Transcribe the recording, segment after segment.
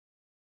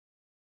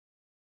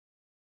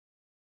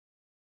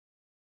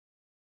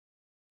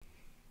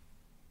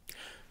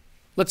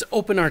Let's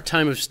open our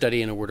time of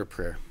study in a word of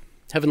prayer.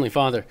 Heavenly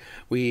Father,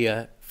 we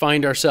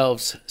find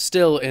ourselves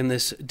still in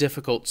this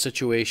difficult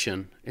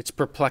situation. It's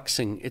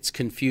perplexing, it's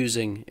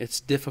confusing,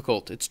 it's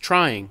difficult, it's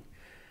trying,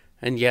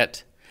 and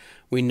yet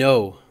we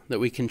know that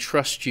we can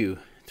trust you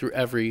through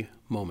every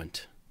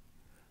moment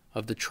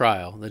of the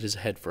trial that is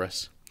ahead for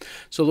us.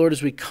 So Lord,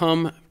 as we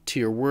come to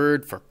your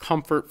word for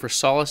comfort, for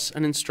solace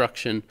and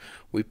instruction,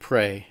 we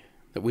pray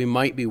that we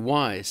might be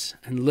wise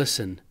and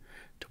listen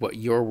to what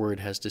your word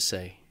has to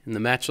say. In the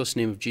matchless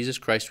name of Jesus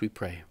Christ we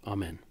pray.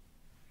 Amen.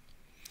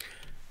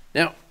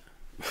 Now,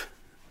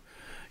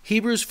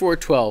 Hebrews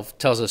 4:12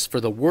 tells us, "For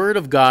the word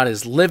of God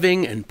is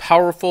living and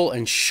powerful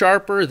and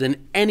sharper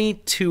than any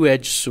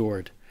two-edged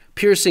sword,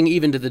 piercing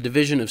even to the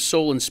division of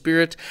soul and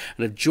spirit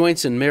and of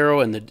joints and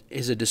marrow, and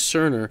is a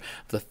discerner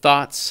of the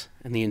thoughts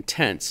and the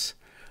intents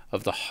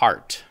of the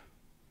heart."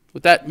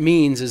 What that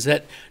means is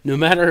that no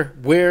matter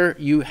where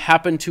you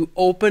happen to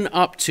open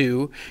up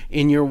to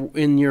in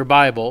your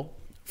Bible,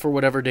 for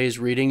whatever day's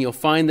reading, you'll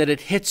find that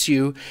it hits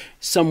you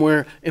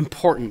somewhere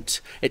important.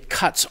 It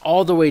cuts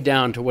all the way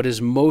down to what is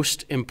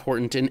most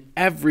important in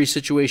every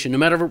situation. No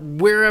matter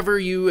wherever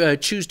you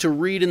choose to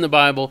read in the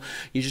Bible,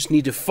 you just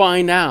need to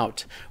find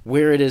out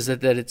where it is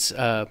that it's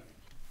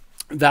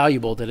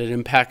valuable, that it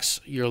impacts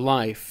your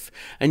life.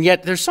 And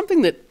yet there's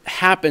something that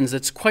happens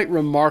that's quite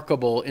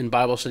remarkable in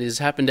Bible studies. It's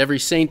happened to every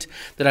saint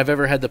that I've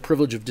ever had the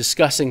privilege of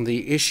discussing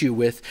the issue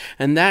with,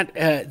 and that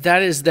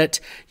is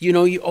that,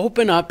 you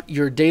open up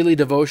your daily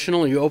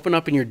devotional, you open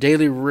up in your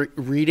daily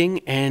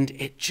reading, and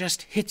it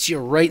just hits you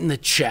right in the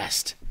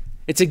chest.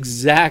 It's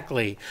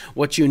exactly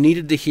what you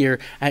needed to hear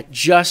at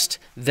just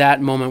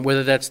that moment,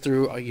 whether that's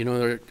through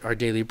our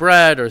daily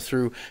bread or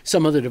through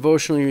some other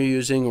devotional you're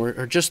using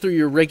or just through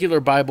your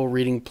regular Bible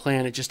reading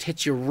plan. It just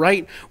hits you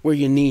right where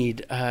you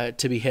need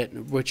to be hit,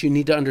 what you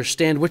need to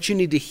understand, what you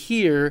need to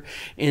hear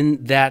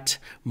in that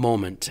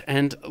moment.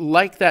 And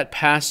like that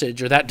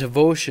passage or that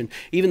devotion,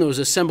 even though it was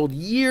assembled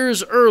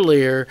years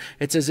earlier,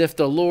 it's as if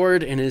the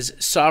Lord in his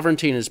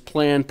sovereignty and his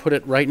plan put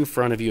it right in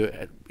front of you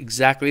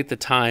exactly at the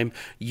time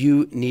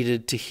you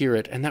needed to hear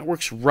it. And that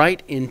works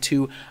right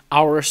into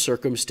our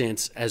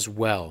circumstance as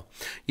well.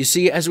 You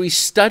see, as we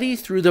study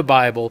through the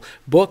Bible,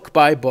 book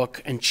by book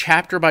and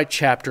chapter by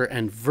chapter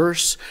and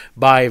verse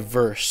by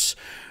verse,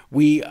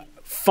 we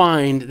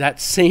find that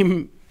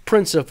same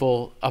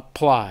principle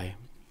apply.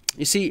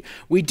 You see,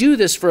 we do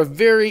this for a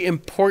very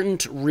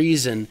important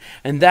reason,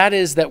 and that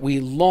is that we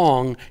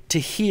long to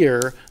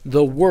hear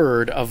the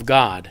word of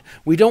God.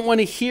 We don't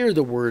want to hear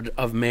the word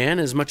of man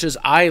as much as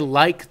I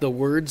like the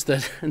words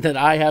that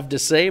I have to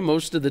say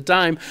most of the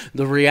time.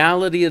 The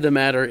reality of the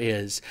matter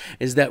is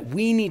that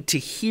we need to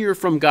hear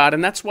from God,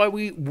 and that's why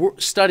we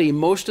study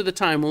most of the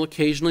time. We'll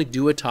occasionally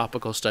do a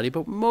topical study,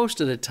 but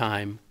most of the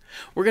time,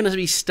 we're going to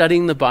be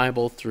studying the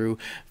Bible through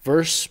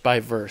verse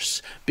by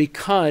verse,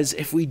 because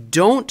if we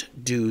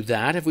don't do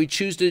that, if we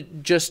choose to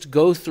just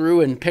go through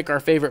and pick our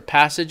favorite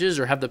passages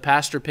or have the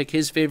pastor pick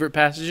his favorite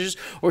passages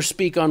or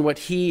speak on what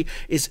he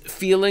is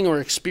feeling or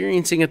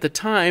experiencing at the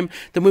time,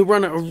 then we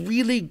run a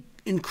really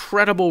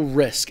incredible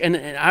risk, and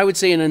I would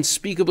say an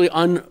unspeakably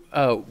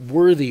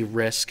unworthy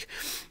risk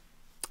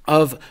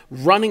of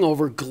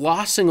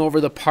glossing over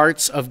the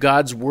parts of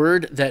God's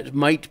word that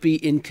might be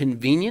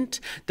inconvenient,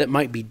 that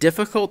might be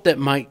difficult, that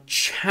might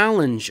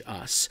challenge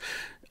us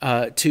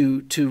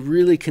to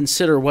really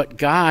consider what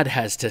God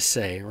has to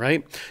say,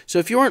 right? So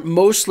if you aren't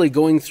mostly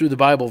going through the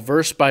Bible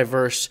verse by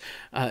verse,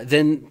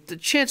 then the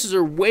chances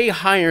are way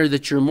higher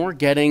that you're more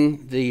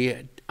getting the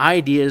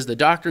ideas, the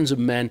doctrines of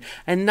men,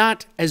 and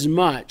not as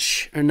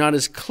much or not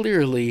as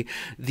clearly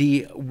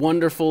the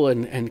wonderful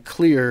and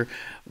clear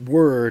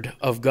word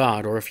of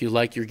God, or if you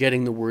like, you're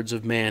getting the words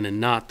of man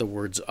and not the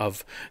words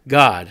of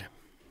God.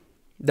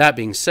 That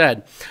being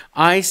said,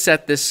 I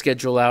set this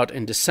schedule out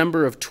in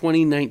December of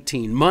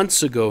 2019,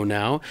 months ago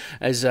now,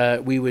 as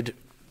we would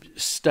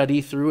study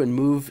through and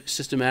move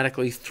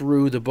systematically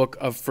through the book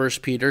of 1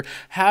 Peter,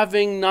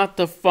 having not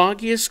the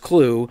foggiest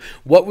clue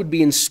what would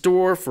be in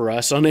store for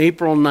us on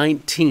April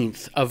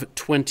 19th of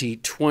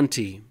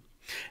 2020.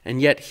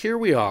 And yet here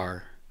we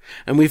are,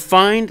 and we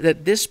find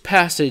that this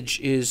passage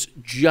is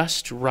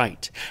just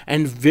right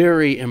and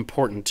very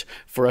important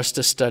for us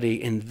to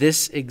study in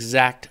this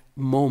exact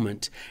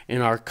moment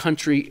in our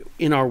country,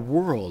 in our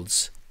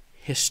world's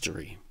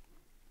history.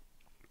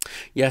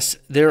 Yes,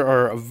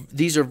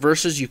 these are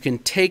verses you can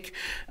take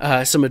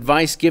some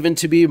advice given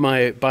to me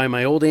by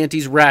my old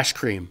auntie's rash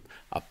cream.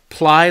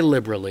 Apply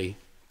liberally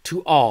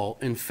to all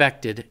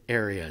infected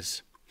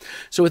areas.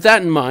 So with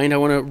that in mind, I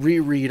want to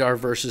reread our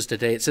verses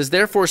today. It says,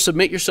 "Therefore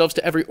submit yourselves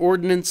to every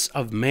ordinance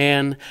of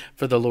man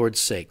for the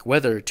Lord's sake,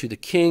 whether to the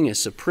king as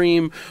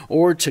supreme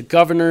or to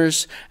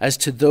governors as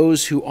to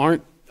those who are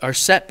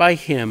set by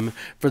him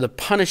for the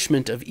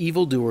punishment of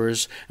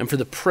evildoers and for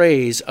the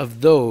praise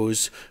of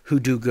those who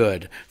do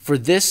good. For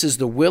this is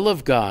the will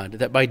of God,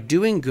 that by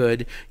doing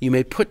good you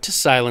may put to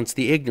silence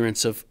the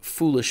ignorance of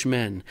foolish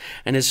men,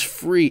 and as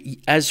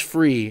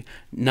free,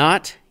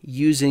 not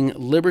using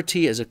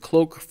liberty as a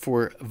cloak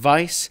for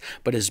vice,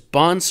 but as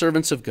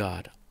bondservants of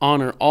God.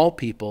 honor all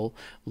people,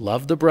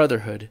 love the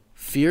brotherhood,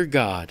 fear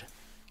God,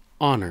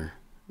 honor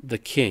the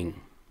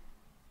king.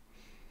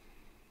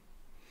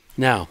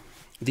 Now,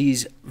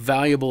 these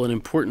valuable and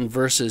important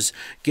verses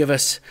give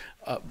us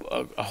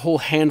a whole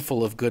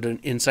handful of good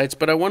insights,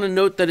 but I want to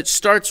note that it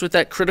starts with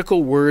that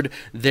critical word,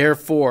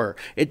 therefore.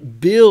 It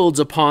builds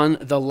upon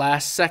the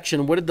last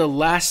section. What did the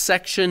last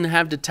section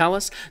have to tell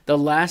us? The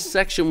last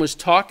section was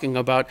talking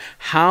about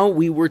how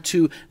we were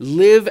to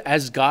live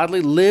as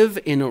godly, live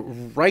in a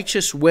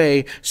righteous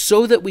way,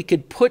 so that we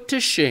could put to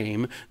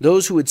shame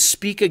those who would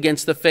speak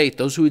against the faith,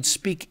 those who would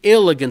speak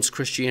ill against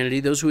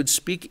Christianity, those who would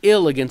speak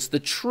ill against the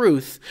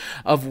truth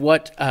of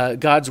what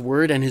God's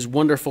word and his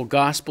wonderful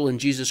gospel in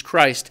Jesus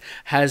Christ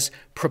has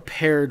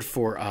prepared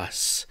for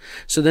us.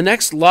 So the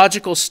next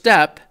logical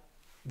step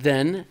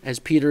then, as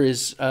Peter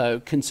is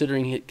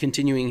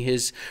continuing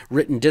his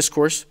written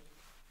discourse,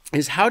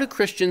 is how do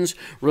Christians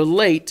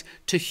relate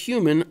to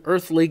human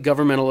earthly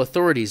governmental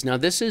authorities? Now,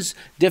 this is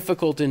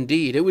difficult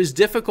indeed. It was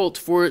difficult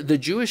for the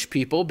Jewish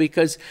people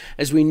because,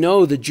 as we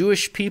know, the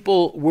Jewish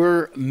people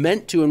were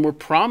meant to and were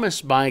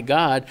promised by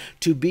God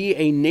to be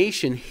a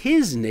nation,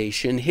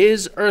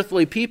 his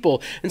earthly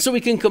people. And so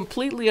we can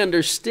completely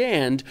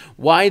understand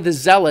why the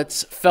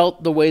Zealots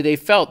felt the way they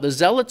felt. The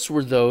Zealots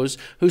were those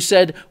who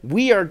said,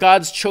 we are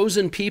God's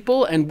chosen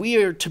people and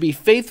we are to be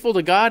faithful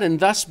to God and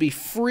thus be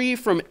free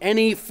from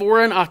any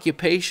foreign occupation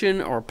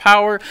or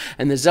power.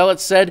 And the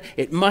Zealots said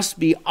it must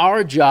be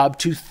our job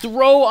to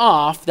throw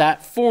off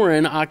that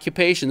foreign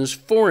occupation, those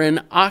foreign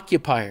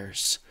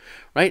occupiers.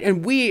 Right?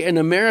 And we in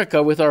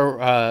America, with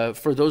our,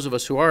 for those of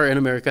us who are in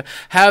America,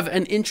 have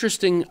an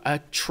interesting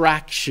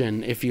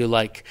attraction, if you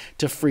like,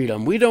 to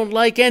freedom. We don't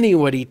like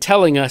anybody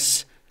telling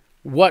us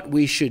what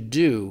we should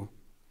do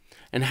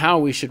and how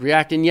we should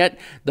react. And yet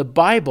the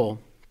Bible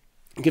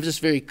gives us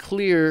very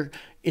clear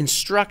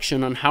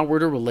instruction on how we're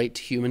to relate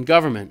to human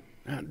government.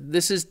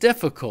 This is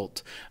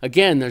difficult.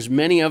 Again, there's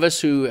many of us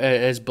who,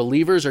 as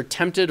believers, are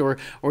tempted or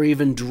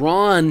even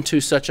drawn to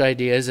such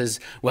ideas as,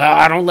 well,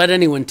 I don't let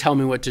anyone tell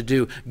me what to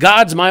do.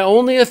 God's my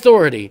only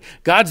authority.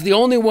 God's the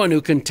only one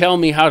who can tell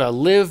me how to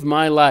live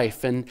my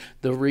life. And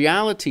the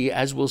reality,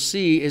 as we'll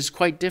see, is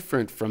quite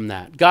different from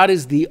that. God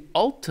is the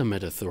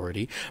ultimate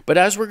authority. But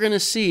as we're going to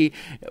see,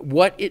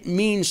 what it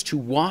means to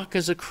walk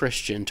as a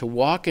Christian, to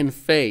walk in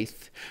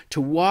faith,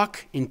 to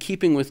walk in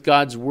keeping with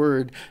God's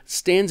word,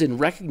 stands in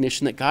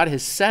recognition that God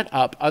has set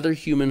up other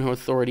human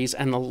authorities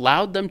and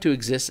allowed them to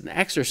exist and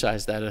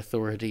exercise that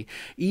authority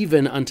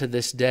even unto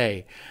this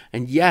day.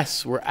 And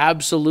yes, we're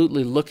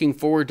absolutely looking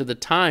forward to the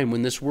time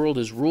when this world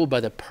is ruled by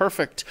the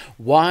perfect,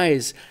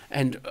 wise,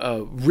 and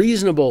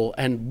reasonable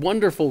and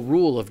wonderful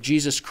rule of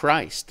Jesus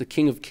Christ, the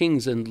King of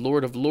Kings and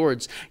Lord of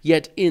Lords.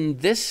 Yet in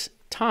this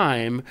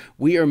time,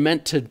 we are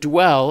meant to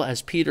dwell,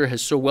 as Peter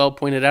has so well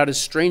pointed out, as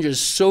strangers,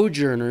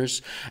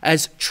 sojourners,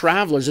 as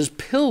travelers, as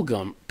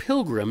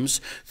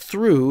pilgrims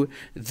through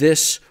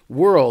this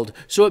world.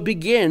 So it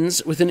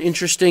begins with an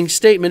interesting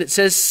statement. It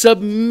says,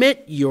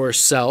 submit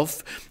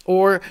yourself,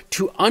 or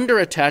to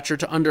underattach or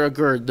to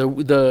undergird.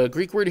 The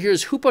Greek word here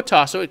is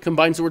hupotasso. It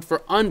combines the word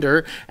for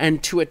under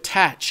and to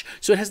attach.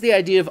 So it has the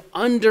idea of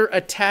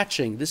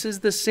underattaching. This is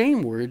the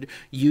same word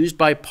used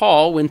by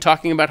Paul when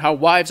talking about how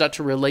wives ought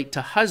to relate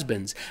to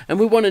husbands. And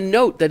we want to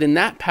note that in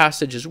that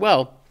passage as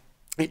well,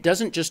 it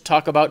doesn't just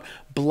talk about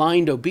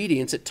blind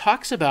obedience. It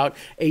talks about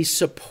a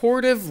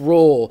supportive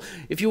role.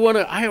 If you want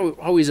to, I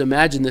always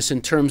imagine this in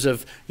terms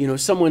of,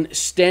 someone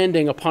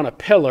standing upon a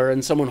pillar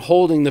and someone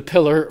holding the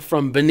pillar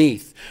from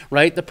beneath,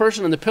 right? The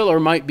person on the pillar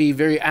might be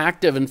very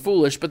active and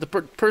foolish, but the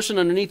person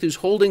underneath who's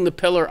holding the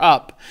pillar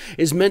up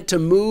is meant to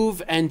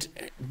move and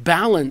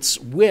balance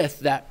with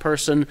that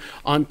person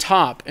on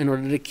top in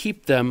order to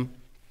keep them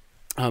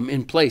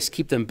in place,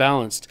 keep them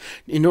balanced.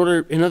 In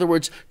other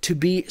words, to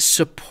be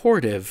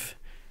supportive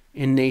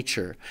in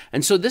nature.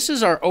 And so this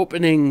is our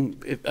opening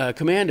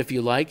command, if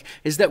you like,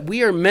 is that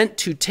we are meant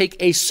to take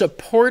a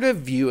supportive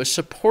view,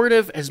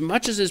 as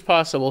much as is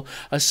possible,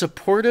 a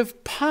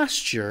supportive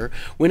posture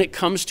when it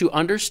comes to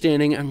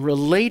understanding and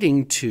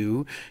relating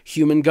to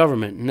human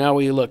government. Now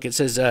we look, it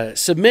says,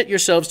 submit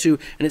yourselves to,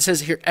 and it says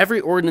here, every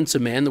ordinance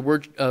of man. The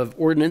word of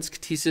ordinance,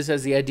 ktisis,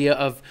 has the idea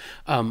of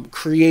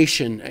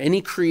creation,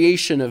 any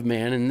creation of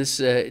man, and this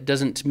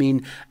doesn't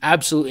mean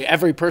absolutely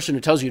every person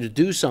who tells you to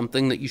do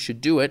something that you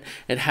should do it.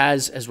 It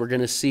has, as we're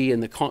going to see in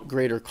the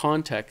greater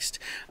context,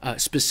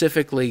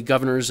 specifically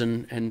governors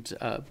and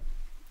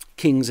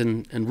kings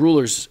and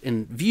rulers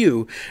in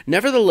view.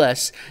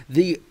 Nevertheless,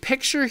 the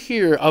picture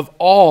here of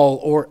all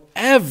or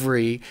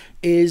every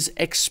is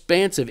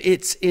expansive.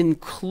 It's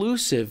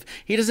inclusive.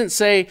 He doesn't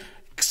say,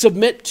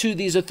 submit to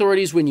these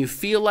authorities when you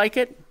feel like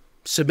it.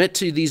 Submit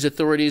to these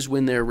authorities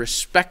when they're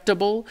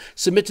respectable.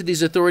 Submit to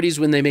these authorities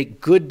when they make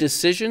good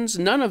decisions.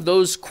 None of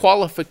those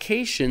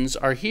qualifications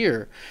are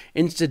here.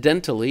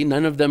 Incidentally,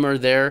 none of them are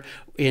there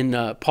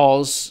in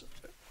Paul's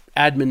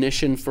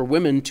admonition for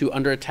women to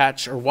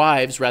underattach, or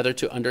wives rather,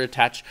 to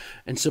underattach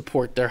and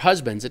support their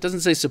husbands. It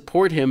doesn't say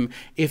support him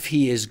if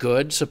he is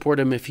good, support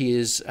him if he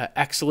is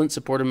excellent,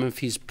 support him if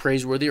he's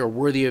praiseworthy or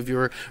worthy of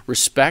your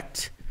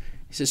respect.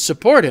 He says,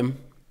 support him,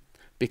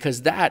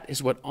 because that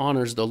is what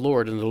honors the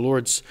Lord and the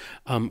Lord's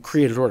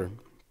created order.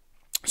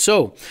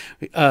 So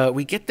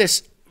we get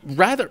this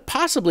rather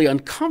possibly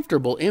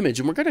uncomfortable image,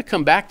 and we're going to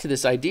come back to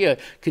this idea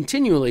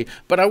continually,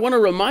 but I want to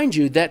remind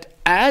you that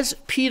as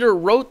Peter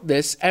wrote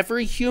this,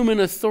 every human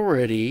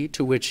authority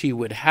to which he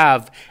would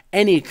have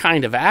any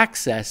kind of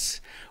access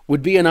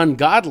would be an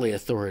ungodly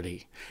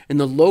authority. In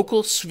the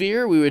local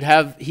sphere,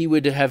 he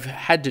would have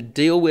had to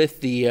deal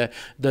with the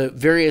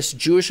various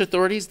Jewish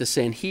authorities, the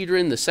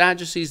Sanhedrin, the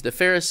Sadducees, the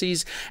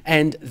Pharisees,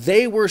 and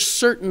they were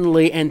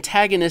certainly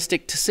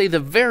antagonistic, to say the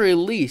very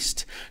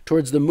least,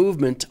 towards the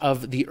movement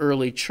of the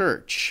early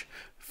church.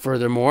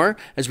 Furthermore,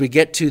 as we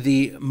get to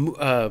the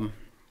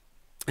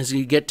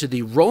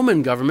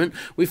Roman government,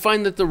 we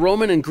find that the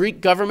Roman and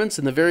Greek governments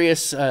and the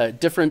various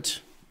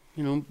different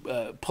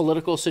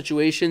political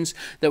situations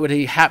that would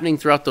be happening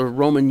throughout the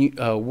Roman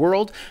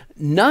world,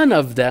 none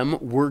of them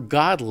were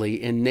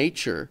godly in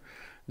nature.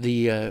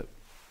 The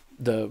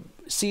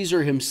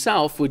Caesar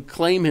himself would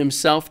claim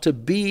himself to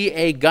be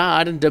a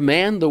god and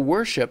demand the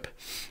worship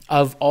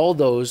of all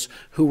those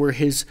who were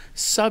his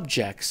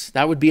subjects.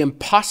 That would be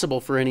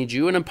impossible for any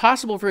Jew and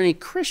impossible for any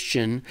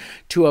Christian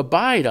to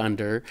abide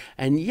under,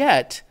 and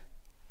yet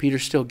Peter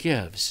still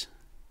gives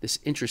this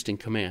interesting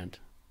command.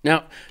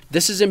 Now,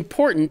 this is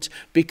important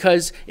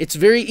because it's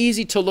very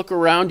easy to look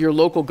around your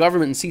local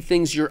government and see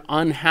things you're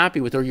unhappy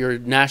with, or your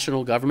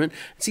national government,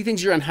 and see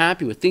things you're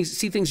unhappy with,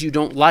 see things you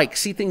don't like,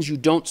 see things you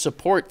don't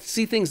support,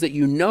 see things that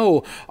you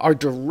know are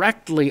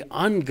directly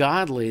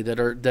ungodly, that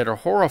are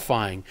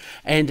horrifying.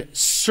 And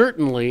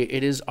certainly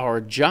it is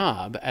our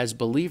job as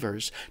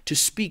believers to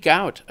speak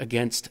out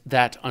against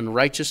that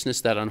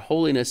unrighteousness, that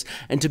unholiness,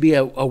 and to be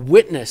a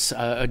witness,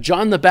 a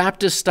John the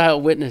Baptist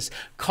style witness,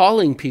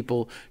 calling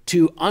people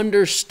to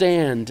understand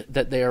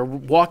that they are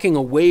walking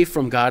away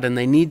from God and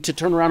they need to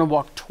turn around and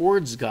walk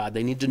towards God.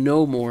 They need to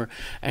know more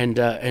and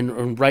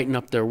righten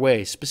up their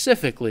way,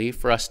 specifically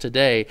for us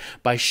today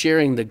by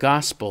sharing the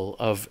gospel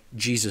of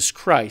Jesus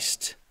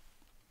Christ.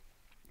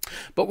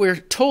 But we're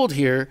told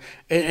here,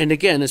 and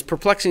again, as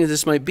perplexing as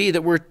this might be,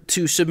 that we're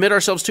to submit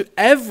ourselves to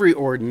every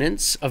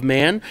ordinance of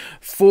man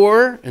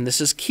for, and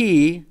this is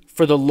key,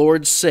 for the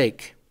Lord's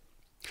sake.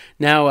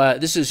 Now,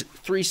 this is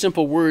three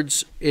simple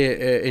words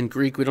in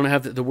Greek. We don't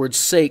have the word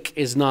sake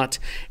is not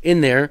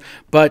in there,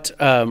 but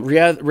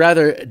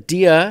rather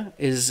dia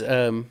is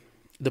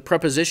the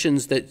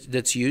prepositions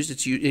that's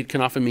used. It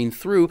can often mean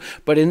through,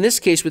 but in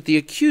this case with the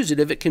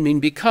accusative, it can mean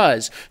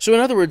because. So in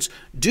other words,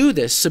 do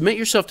this, submit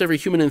yourself to every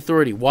human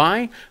authority.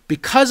 Why?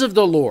 Because of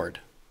the Lord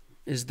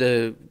is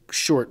the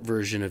short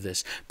version of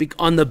this.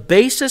 On the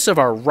basis of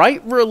our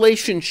right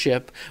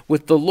relationship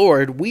with the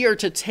Lord, we are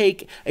to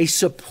take a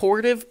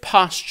supportive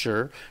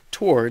posture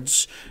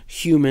towards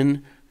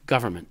human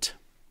government.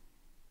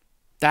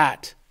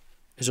 That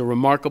is a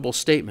remarkable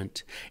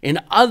statement. In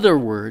other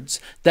words,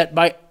 that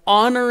by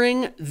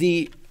honoring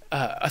the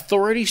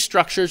authority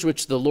structures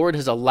which the Lord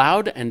has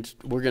allowed, and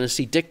we're going to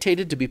see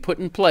dictated to be put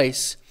in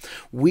place,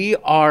 we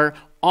are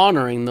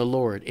honoring the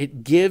Lord.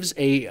 It gives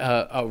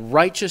a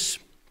righteous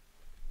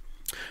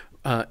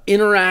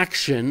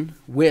interaction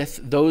with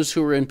those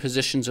who are in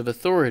positions of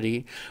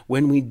authority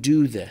when we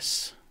do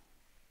this.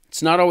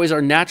 It's not always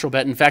our natural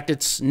bent. In fact,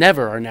 it's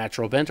never our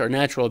natural bent. Our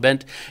natural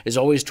bent is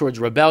always towards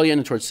rebellion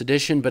and towards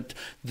sedition. But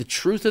the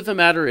truth of the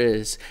matter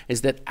is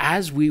that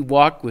as we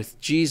walk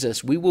with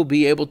Jesus, we will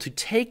be able to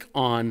take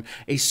on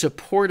a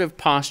supportive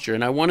posture.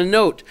 And I want to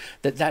note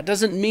that that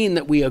doesn't mean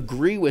that we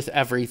agree with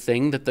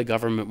everything that the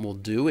government will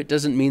do. It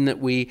doesn't mean that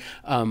we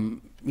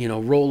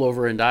roll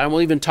over and die. And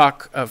we'll even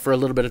talk for a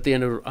little bit at the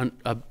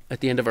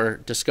end of our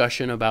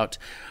discussion about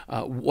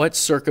in what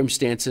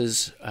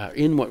circumstances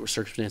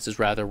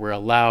we're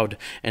allowed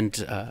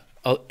and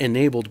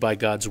enabled by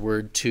God's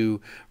word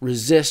to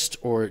resist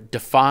or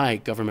defy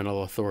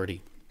governmental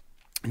authority.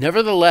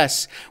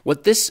 Nevertheless,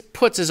 what this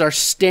puts is our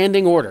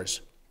standing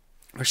orders.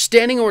 Our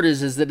standing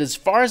orders is that as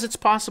far as it's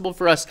possible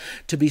for us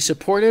to be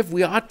supportive,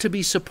 we ought to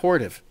be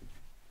supportive.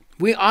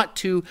 We ought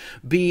to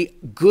be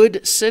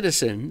good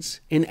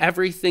citizens in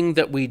everything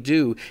that we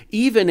do,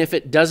 even if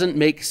it doesn't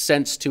make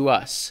sense to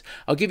us.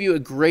 I'll give you a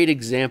great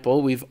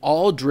example. We've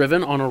all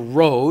driven on a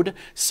road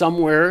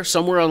somewhere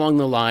along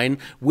the line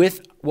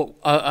with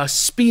a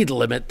speed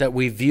limit that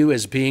we view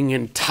as being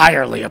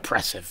entirely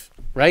oppressive,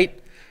 right?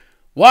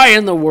 Why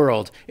in the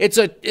world?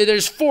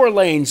 There's 4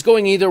 lanes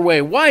going either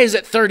way. Why is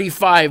it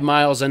 35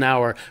 miles an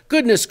hour?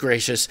 Goodness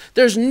gracious,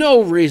 there's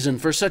no reason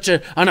for such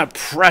an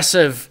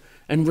oppressive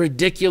and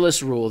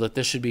ridiculous rule that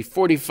this should be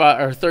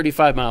 45 or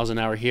 35 miles an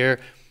hour here.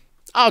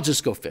 I'll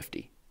just go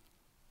 50.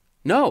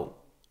 No,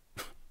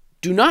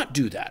 do not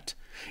do that.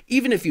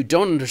 even if you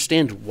don't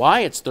understand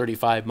why it's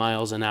 35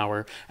 miles an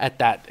hour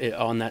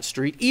on that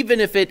street, even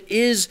if it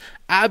is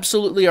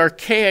absolutely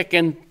archaic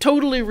and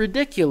totally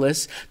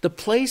ridiculous, the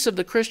place of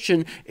the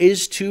Christian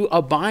is to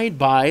abide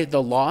by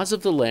the laws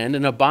of the land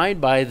and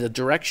abide by the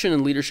direction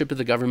and leadership of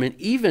the government,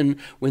 even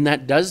when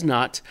that does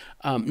not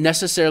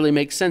necessarily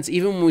make sense,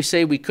 even when we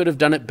say we could have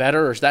done it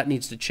better or that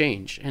needs to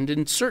change. And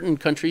in certain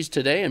countries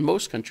today, and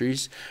most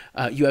countries,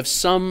 you have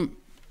some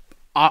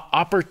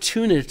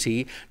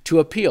opportunity to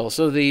appeal.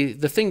 So the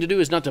thing to do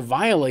is not to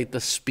violate the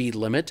speed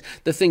limit.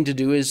 The thing to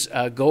do is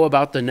go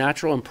about the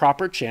natural and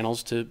proper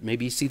channels to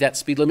maybe see that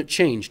speed limit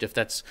changed, if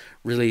that's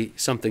really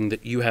something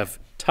that you have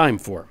time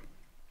for.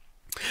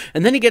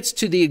 And then he gets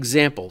to the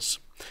examples.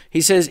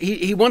 He says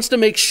he wants to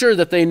make sure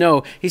that they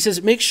know. He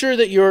says, make sure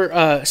that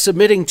you're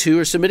submitting to,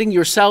 or submitting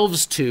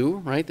yourselves to,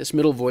 right? This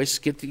middle voice,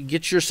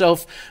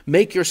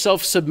 make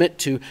yourself submit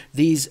to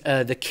these.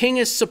 The king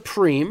is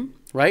supreme,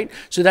 right?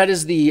 So that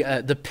is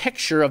the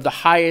picture of the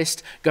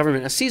highest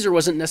government. Now, Caesar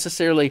wasn't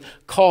necessarily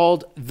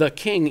called the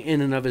king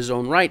in and of his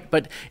own right,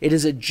 but it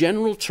is a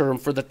general term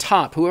for the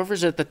top,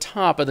 whoever's at the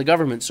top of the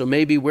government. So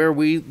maybe where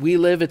we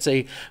live, it's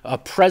a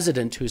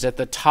president who's at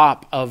the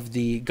top of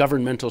the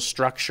governmental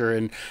structure,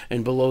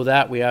 and below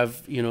that we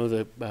have,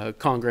 the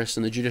Congress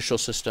and the judicial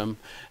system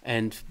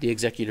and the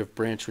executive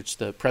branch, which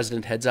the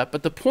president heads up.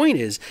 But the point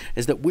is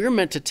that we're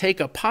meant to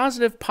take a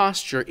positive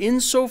posture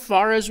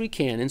insofar as we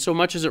can,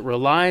 insomuch as it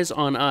relies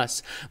on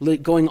us,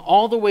 going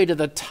all the way to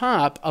the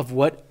top of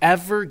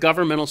whatever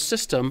governmental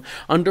system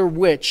under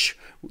which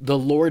the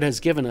Lord has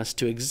given us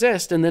to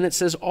exist. And then it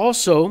says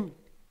also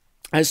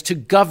as to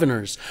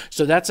governors.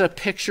 So that's a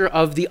picture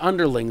of the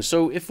underlings.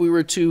 So if we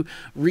were to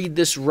read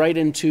this right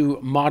into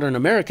modern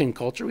American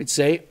culture, we'd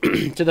say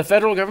to the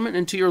federal government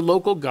and to your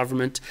local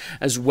government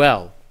as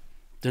well.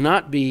 Do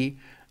not be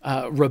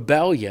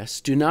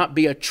rebellious. Do not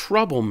be a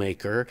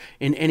troublemaker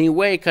in any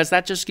way, because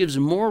that just gives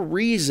more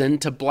reason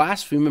to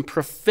blaspheme and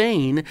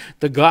profane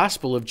the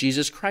gospel of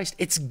Jesus Christ.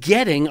 It's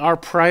getting our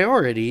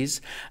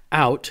priorities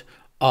out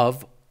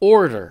of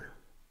order.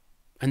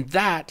 And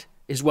that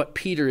is what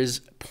Peter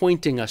is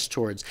pointing us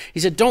towards. He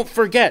said, don't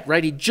forget,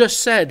 right? He just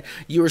said,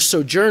 you are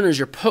sojourners,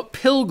 you're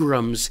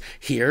pilgrims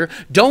here.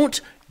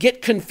 Don't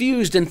get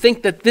confused and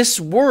think that this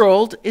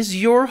world is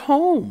your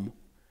home.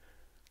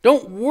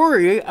 Don't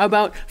worry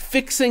about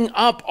fixing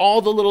up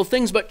all the little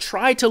things, but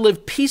try to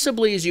live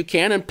peaceably as you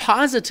can and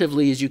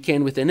positively as you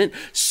can within it,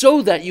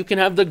 so that you can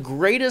have the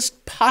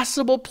greatest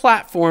possible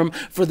platform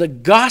for the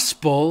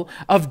gospel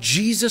of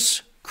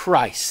Jesus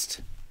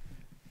Christ.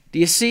 Do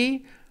you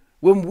see?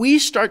 When we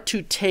start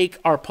to take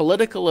our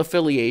political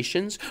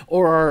affiliations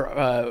or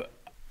our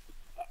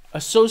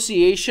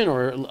association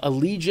or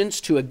allegiance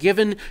to a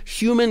given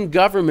human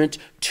government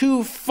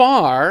too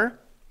far,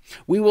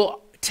 we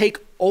will take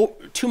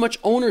too much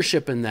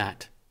ownership in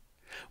that.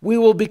 We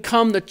will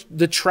become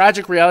the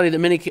tragic reality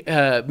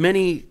that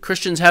many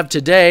Christians have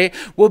today,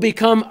 will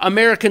become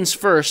Americans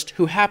first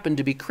who happen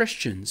to be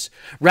Christians,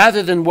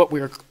 rather than what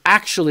we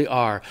actually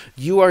are.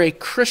 You are a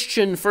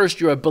Christian first.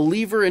 You're a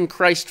believer in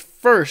Christ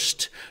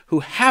first, who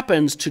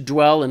happens to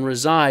dwell and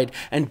reside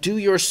and do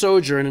your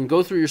sojourn and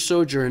go through your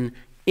sojourn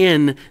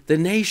in the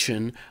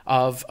nation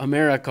of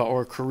America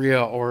or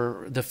Korea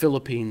or the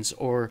Philippines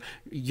or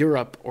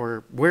Europe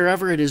or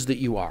wherever it is that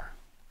you are.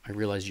 I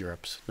realize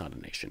Europe's not a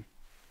nation,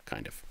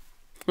 kind of.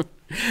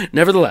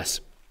 Nevertheless,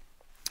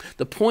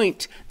 the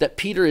point that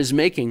Peter is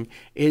making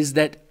is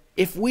that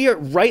if we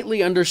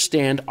rightly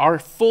understand our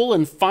full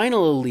and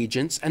final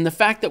allegiance and the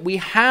fact that we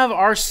have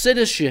our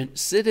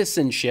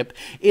citizenship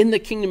in the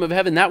kingdom of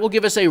heaven, that will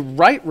give us a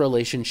right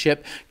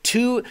relationship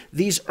to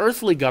these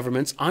earthly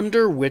governments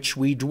under which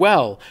we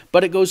dwell.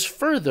 But it goes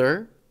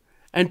further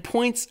and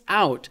points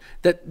out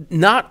that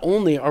not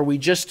only are we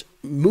just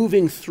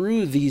moving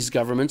through these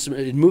governments,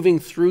 moving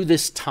through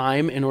this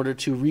time in order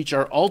to reach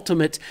our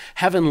ultimate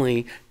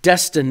heavenly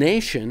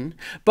destination,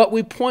 but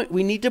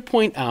we need to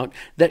point out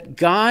that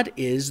God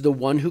is the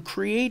one who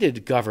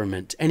created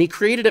government, and he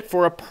created it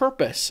for a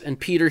purpose. And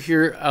Peter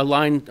here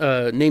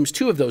names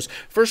two of those.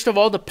 First of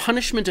all, the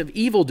punishment of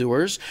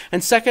evildoers,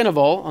 and second of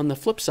all, on the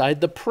flip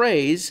side, the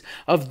praise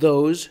of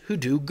those who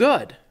do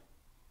good.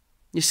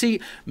 You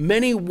see,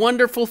 many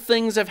wonderful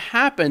things have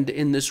happened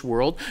in this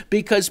world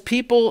because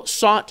people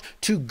sought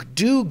to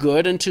do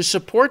good and to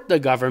support the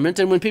government.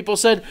 And when people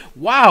said,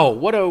 wow,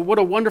 what a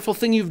wonderful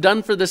thing you've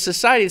done for the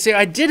society, they say,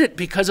 I did it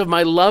because of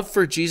my love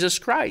for Jesus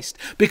Christ,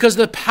 because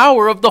of the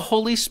power of the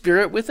Holy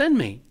Spirit within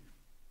me.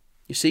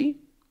 You see?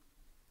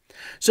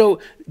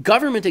 So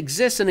government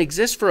exists and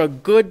exists for a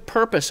good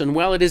purpose. And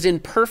while it is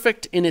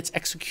imperfect in its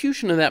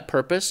execution of that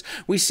purpose,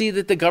 we see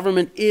that the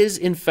government is,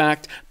 in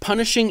fact,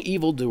 punishing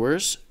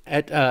evildoers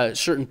at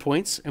certain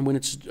points and when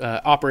it's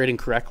operating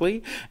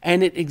correctly,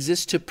 and it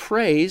exists to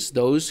praise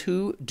those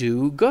who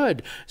do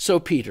good. So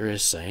Peter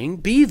is saying,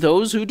 be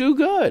those who do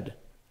good,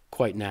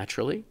 quite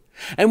naturally.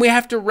 And we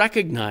have to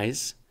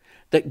recognize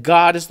that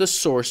God is the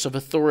source of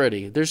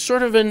authority. There's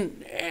sort of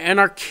an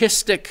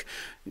anarchistic,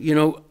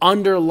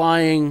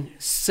 underlying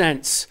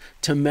sense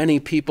to many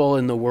people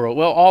in the world,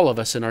 well, all of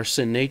us in our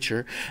sin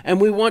nature,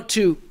 and we want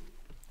to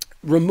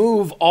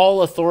remove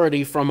all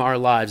authority from our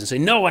lives and say,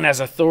 no one has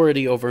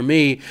authority over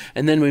me,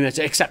 and then we might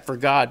say, except for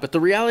God. But the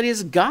reality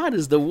is God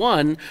is the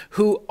one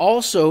who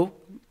also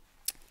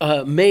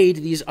made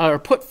these, or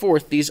put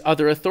forth these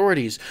other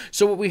authorities.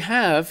 So what we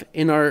have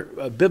in our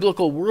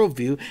biblical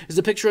worldview is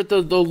the picture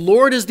that the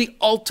Lord is the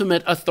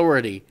ultimate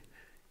authority.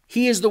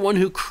 He is the one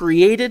who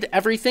created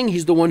everything.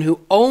 He's the one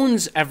who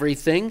owns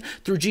everything.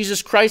 Through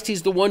Jesus Christ,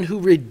 he's the one who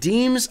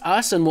redeems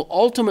us and will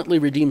ultimately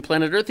redeem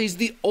planet Earth. He's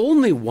the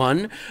only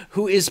one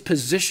who is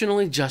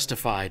positionally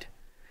justified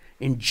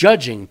in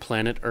judging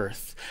planet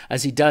Earth,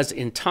 as he does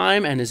in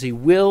time and as he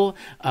will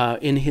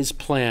in his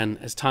plan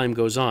as time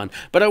goes on.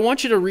 But I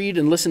want you to read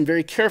and listen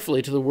very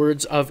carefully to the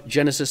words of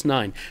Genesis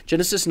 9.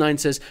 Genesis 9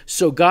 says,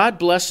 "So God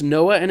blessed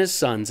Noah and his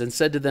sons and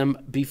said to them,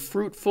 'Be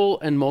fruitful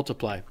and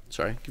multiply.'"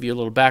 Sorry, give you a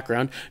little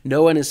background.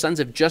 Noah and his sons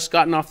have just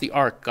gotten off the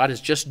ark. God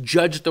has just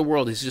judged the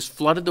world. He's just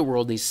flooded the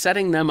world. And he's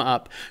setting them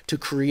up to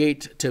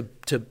create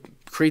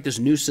this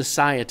new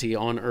society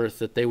on earth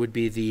that they would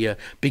be the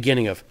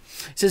beginning of.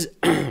 It says,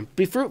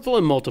 "Be fruitful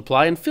and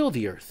multiply and fill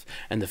the earth.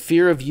 And the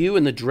fear of you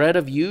and the dread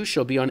of you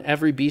shall be on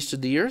every beast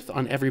of the earth,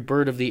 on every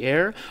bird of the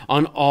air,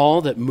 on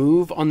all that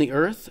move on the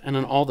earth, and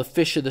on all the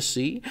fish of the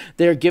sea.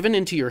 They are given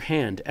into your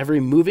hand. Every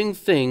moving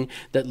thing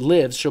that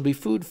lives shall be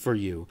food for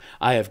you.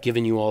 I have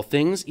given you all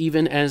things,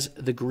 even as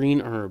the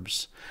green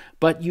herbs.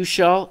 But you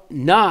shall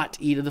not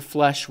eat of the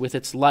flesh with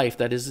its life,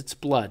 that is its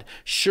blood.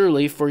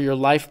 Surely for your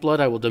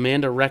lifeblood I will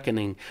demand a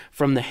reckoning.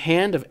 From the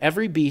hand of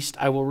every beast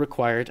I will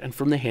require it, and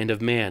from the hand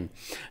of man.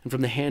 And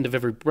from the hand of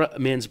every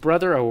man's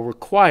brother I will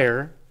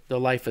require the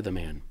life of the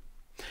man."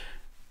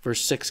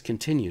 Verse 6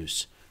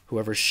 continues,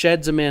 "Whoever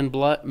sheds a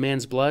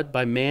man's blood,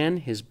 by man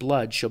his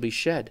blood shall be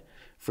shed.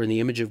 For in the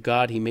image of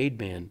God he made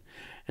man.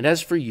 And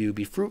as for you,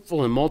 be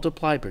fruitful and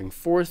multiply, bring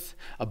forth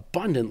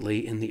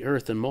abundantly in the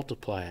earth and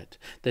multiply it.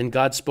 Then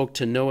God spoke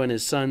to Noah and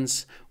his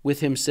sons with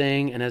him,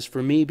 saying, And as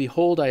for me,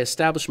 behold, I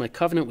establish my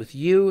covenant with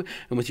you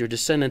and with your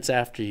descendants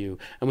after you,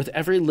 and with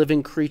every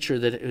living creature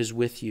that is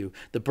with you,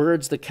 the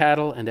birds, the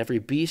cattle, and every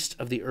beast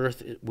of the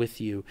earth with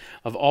you,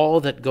 of all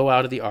that go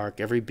out of the ark,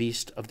 every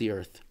beast of the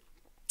earth.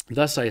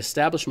 Thus I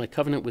establish my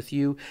covenant with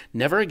you.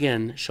 Never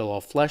again shall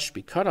all flesh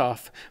be cut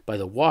off by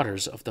the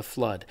waters of the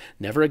flood.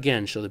 Never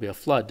again shall there be a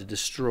flood to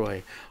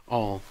destroy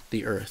all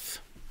the earth."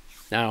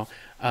 Now,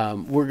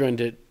 we're going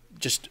to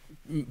just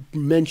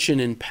mention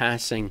in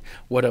passing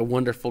what a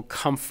wonderful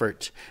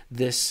comfort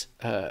this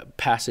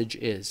passage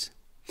is.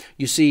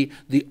 You see,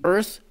 the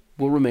earth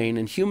will remain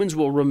and humans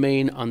will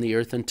remain on the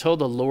earth until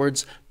the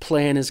Lord's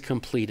plan is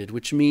completed,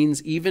 which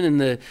means even in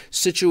the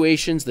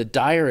situations, the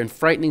dire and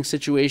frightening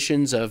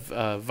situations of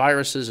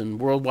viruses and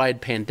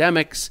worldwide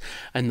pandemics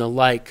and the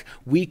like,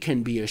 we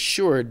can be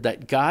assured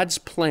that God's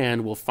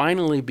plan will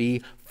finally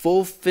be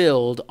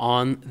fulfilled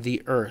on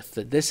the earth,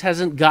 that this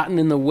hasn't gotten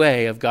in the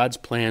way of God's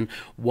plan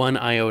one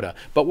iota.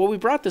 But what we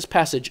brought this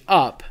passage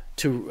up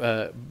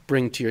to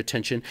bring to your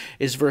attention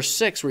is verse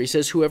 6, where he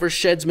says, "Whoever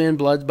sheds man's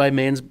blood, by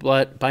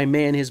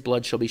man his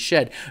blood shall be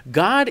shed."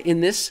 God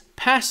in this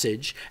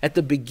passage, at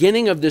the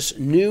beginning of this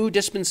new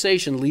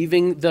dispensation,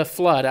 leaving the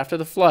flood, after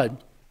the flood,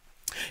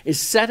 is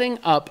setting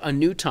up a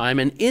new time,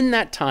 and in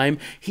that time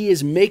he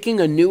is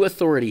making a new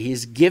authority. He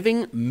is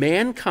giving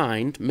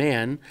mankind,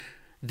 man,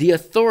 the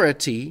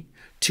authority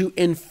to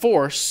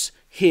enforce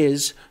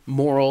his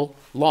moral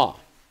law.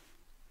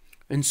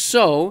 And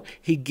so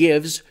he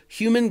gives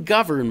human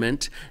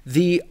government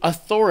the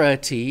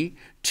authority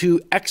to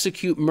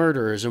execute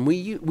murderers. And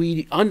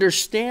we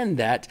understand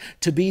that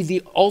to be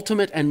the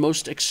ultimate and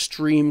most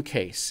extreme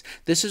case.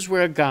 This is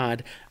where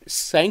God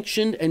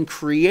sanctioned and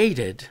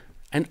created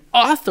and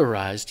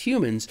authorized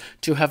humans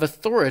to have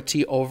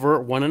authority over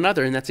one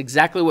another. And that's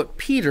exactly what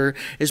Peter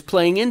is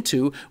playing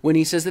into when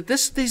he says that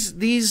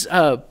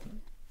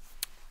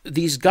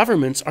these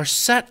governments are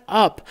set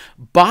up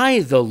by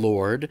the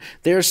Lord.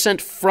 They are sent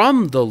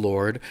from the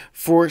Lord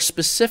for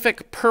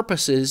specific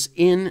purposes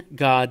in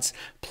God's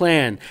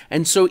plan.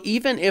 And so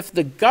even if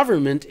the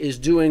government is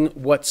doing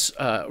what's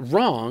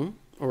wrong,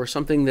 or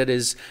something that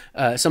is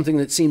something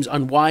that seems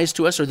unwise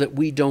to us or that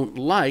we don't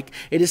like,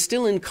 it is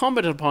still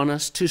incumbent upon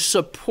us to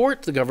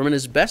support the government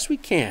as best we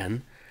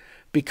can,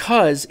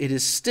 because it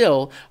is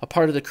still a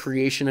part of the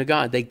creation of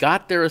God. They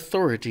got their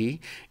authority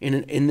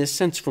in this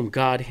sense from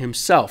God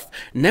himself.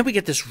 And then we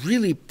get this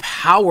really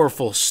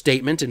powerful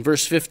statement in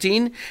verse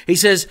 15. He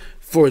says,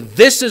 "For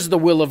this is the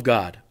will of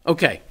God."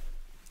 Okay,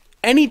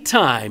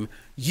 anytime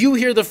you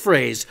hear the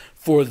phrase,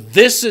 "For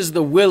this is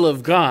the will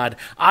of God,"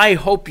 I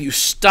hope you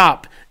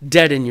stop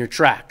dead in your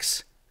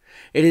tracks.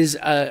 It is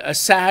a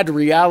sad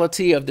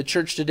reality of the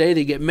church today.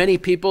 They get many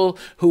people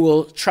who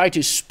will try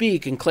to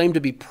speak and claim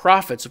to be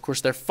prophets. Of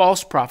course, they're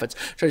false prophets.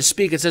 Try to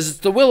speak and says, "It's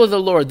the will of the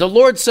Lord. The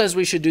Lord says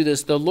we should do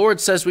this. The Lord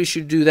says we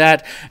should do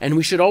that." And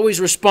we should always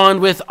respond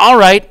with, "All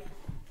right,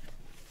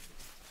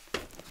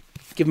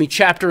 give me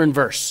chapter and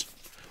verse.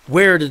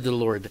 Where did the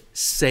Lord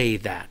say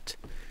that?"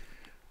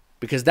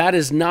 because that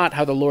is not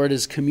how the Lord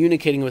is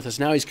communicating with us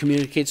now. He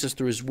communicates us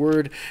through his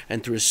word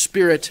and through his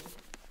Spirit.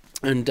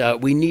 And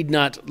we need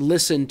not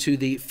listen to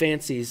the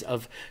fancies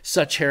of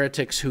such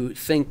heretics who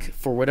think,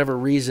 for whatever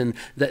reason,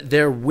 that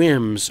their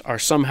whims are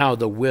somehow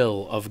the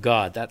will of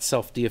God. That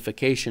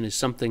self-deification is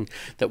something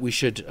that we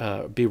should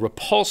be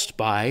repulsed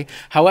by.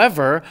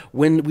 However,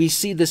 when we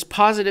see this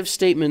positive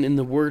statement in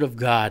the Word of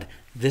God,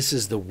 this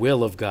is the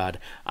will of God,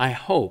 I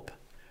hope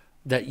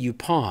that you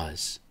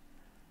pause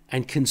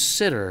and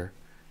consider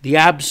the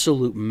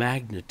absolute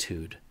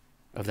magnitude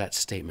of that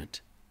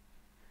statement.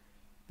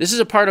 This is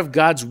a part of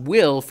God's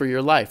will for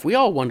your life. We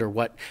all wonder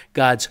what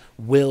God's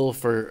will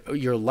for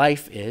your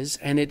life is,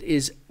 and it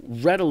is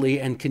readily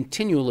and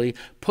continually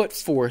put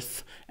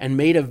forth and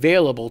made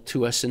available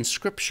to us in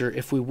Scripture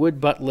if we would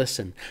but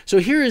listen. So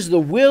here is the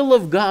will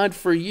of God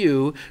for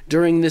you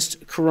during this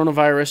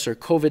coronavirus or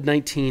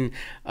COVID-19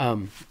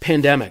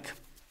 pandemic.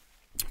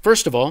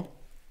 First of all,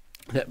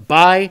 that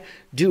by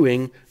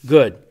doing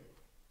good.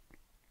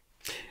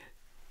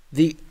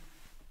 The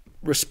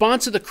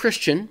response of the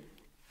Christian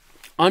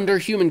under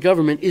human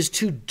government is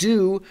to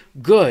do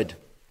good.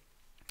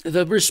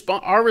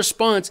 Our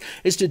response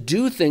is to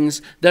do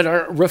things that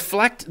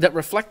reflect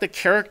the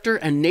character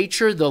and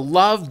nature, the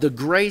love, the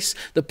grace,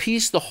 the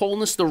peace, the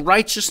wholeness, the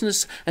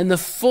righteousness, and the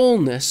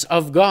fullness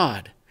of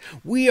God.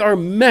 We are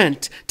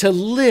meant to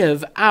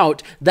live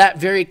out that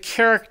very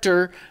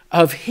character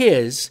of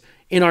his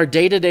in our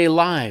day-to-day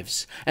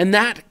lives. And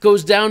that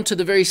goes down to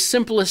the very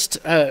simplest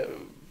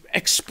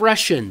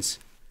expressions.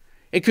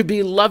 It could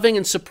be loving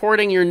and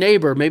supporting your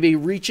neighbor, maybe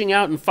reaching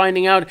out and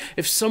finding out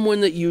if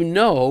someone that you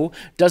know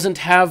doesn't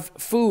have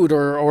food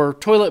or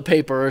toilet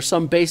paper or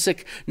some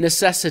basic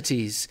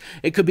necessities.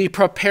 It could be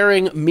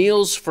preparing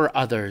meals for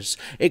others.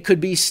 It could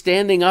be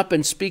standing up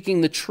and speaking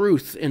the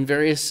truth in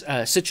various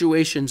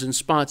situations and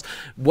spots.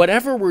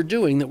 Whatever we're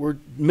doing, that we're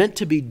meant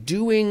to be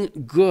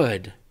doing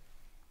good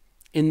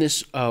in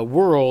this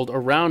world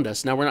around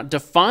us. Now, we're not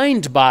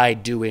defined by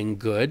doing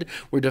good.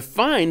 We're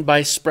defined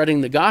by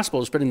spreading the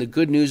gospel, spreading the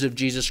good news of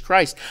Jesus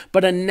Christ.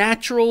 But a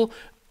natural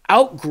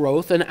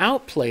outgrowth and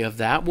outplay of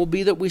that will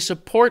be that we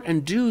support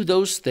and do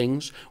those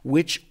things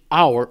which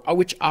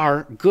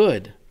are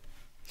good.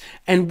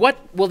 And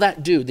what will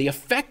that do? The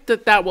effect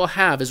that will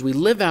have as we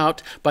live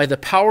out by the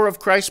power of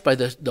Christ, by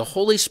the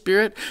Holy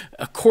Spirit,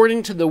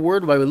 according to the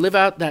Word, while we live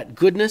out that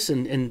goodness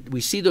and we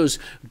see those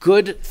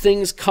good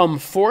things come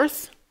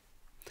forth,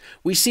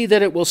 we see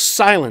that it will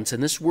silence,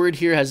 and this word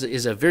here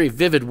is a very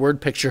vivid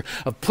word picture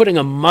of putting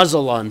a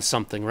muzzle on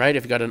something, right?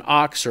 If you've got an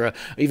ox or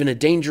even a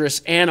dangerous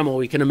animal,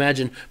 we can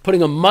imagine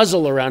putting a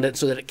muzzle around it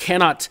so that it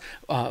cannot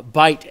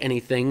bite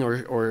anything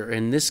or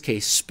in this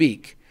case,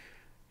 speak.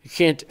 You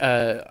can't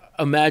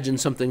imagine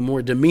something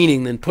more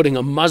demeaning than putting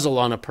a muzzle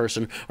on a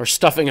person or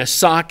stuffing a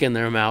sock in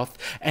their mouth,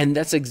 and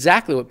that's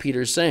exactly what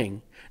Peter's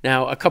saying.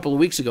 Now, a couple of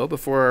weeks ago,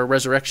 before our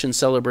resurrection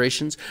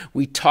celebrations,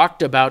 we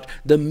talked about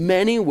the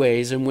many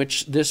ways in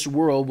which this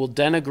world will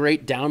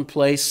denigrate,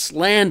 downplay,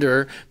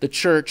 slander the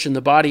church and the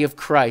body of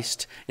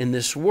Christ in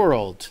this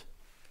world.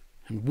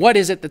 And what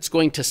is it that's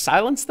going to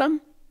silence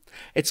them?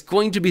 It's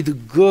going to be the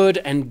good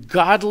and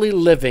godly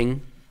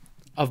living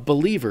of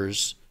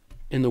believers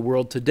in the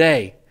world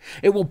today.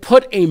 It will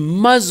put a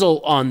muzzle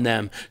on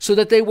them so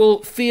that they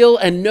will feel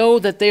and know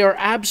that they are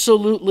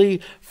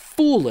absolutely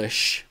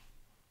foolish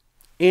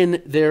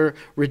in their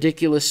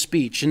ridiculous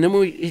speech. And then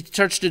it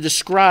starts to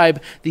describe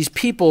these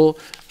people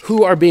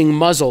who are being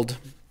muzzled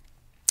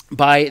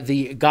by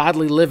the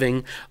godly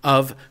living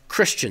of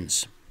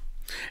Christians.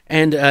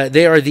 And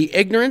they are the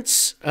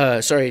ignorance,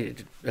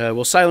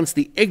 will silence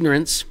the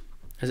ignorance,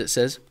 as it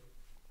says.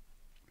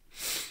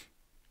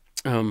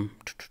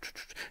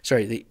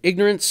 The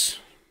ignorance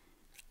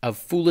of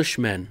foolish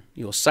men.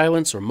 You will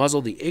silence or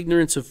muzzle the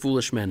ignorance of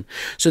foolish men.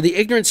 So the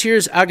ignorance here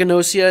is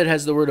agnosia. It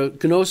has the word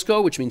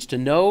gnosko, which means to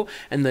know,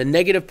 and the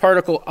negative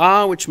particle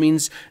a, which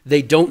means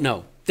they don't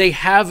know. They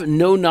have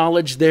no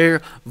knowledge.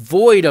 They're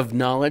void of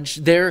knowledge.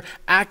 Their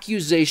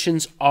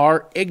accusations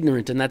are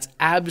ignorant, and that's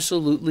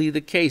absolutely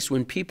the case.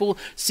 When people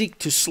seek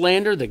to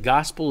slander the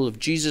gospel of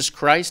Jesus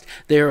Christ,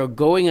 they are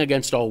going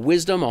against all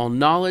wisdom, all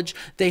knowledge.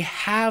 They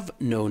have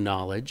no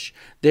knowledge.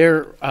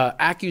 Their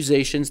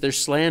accusations, their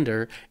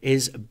slander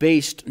is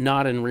based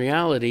not in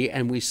reality,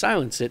 and we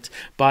silence it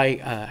by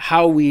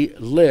how we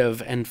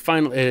live. And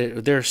finally,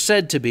 they're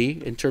said to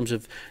be, in terms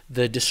of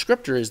the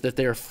descriptor, is that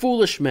they are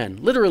foolish men,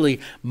 literally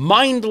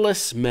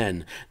mindless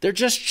men. They're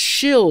just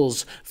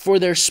shills for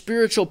their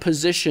spiritual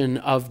position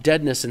of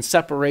deadness and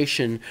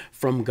separation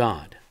from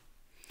God.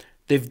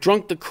 They've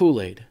drunk the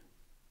Kool-Aid.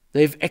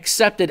 They've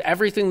accepted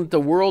everything that the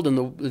world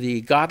and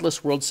the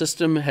godless world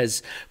system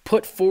has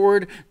put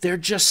forward. They're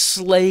just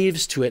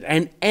slaves to it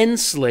and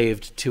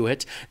enslaved to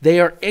it.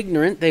 They are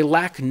ignorant, they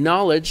lack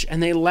knowledge,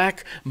 and they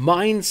lack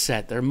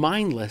mindset. They're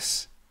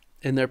mindless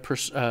in their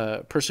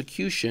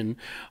persecution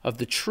of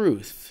the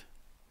truth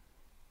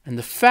and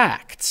the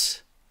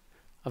facts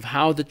of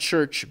how the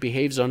church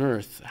behaves on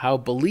earth, how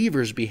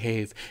believers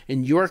behave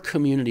in your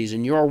communities,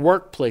 in your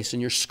workplace, in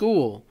your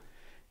school,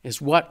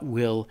 is what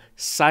will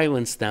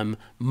silence them,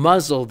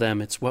 muzzle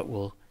them. It's what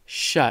will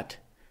shut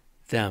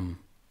them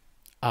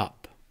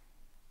up.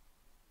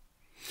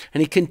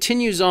 And he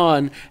continues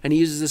on, and he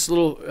uses this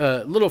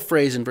little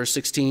phrase in verse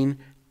 16,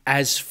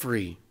 as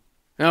free.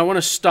 Now I want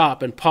to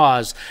stop and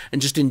pause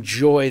and just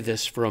enjoy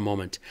this for a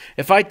moment.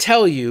 If I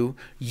tell you,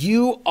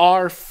 you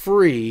are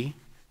free,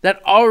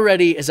 that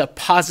already is a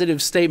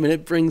positive statement.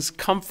 It brings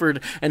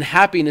comfort and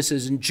happiness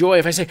and joy.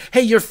 If I say,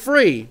 hey, you're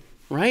free,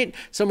 right?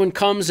 Someone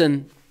comes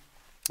and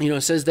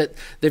says that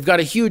they've got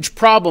a huge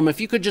problem. If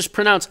you could just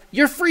pronounce,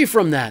 you're free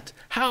from that,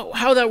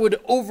 how that would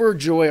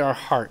overjoy our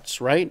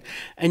hearts, right?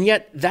 And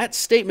yet that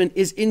statement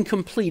is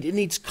incomplete. It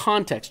needs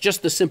context.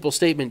 Just the simple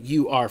statement,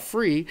 you are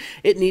free,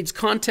 it needs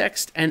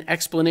context and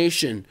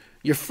explanation.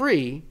 You're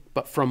free,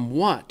 but from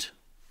what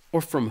or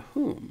from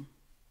whom?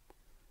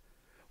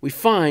 We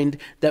find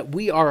that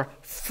we are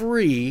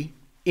free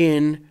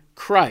in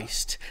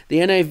Christ. The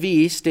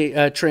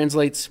NIV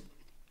translates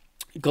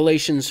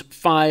Galatians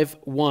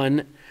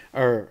 5:1,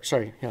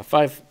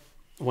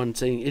 5:1,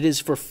 saying, "It is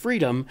for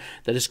freedom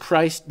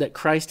that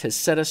Christ has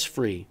set us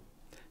free.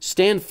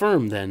 Stand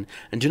firm then,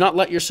 and do not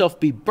let yourself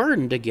be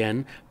burdened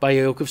again by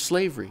a yoke of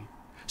slavery."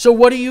 So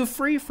what are you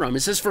free from? It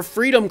says, for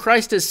freedom,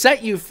 Christ has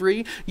set you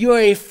free. You are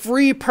a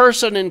free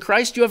person in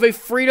Christ. You have a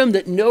freedom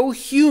that no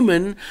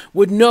human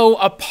would know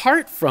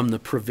apart from the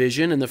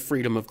provision and the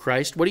freedom of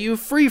Christ. What are you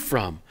free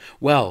from?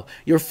 Well,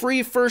 you're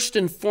free first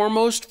and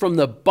foremost from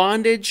the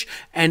bondage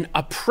and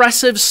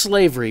oppressive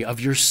slavery of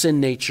your sin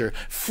nature.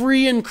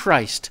 Free in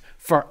Christ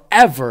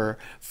forever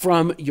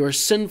from your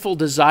sinful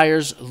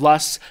desires,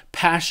 lusts,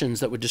 passions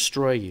that would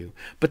destroy you.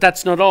 But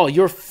that's not all.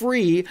 You're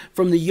free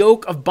from the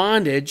yoke of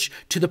bondage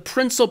to the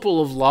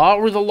principle of law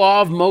or the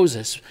law of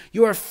Moses.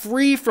 You are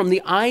free from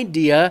the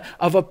idea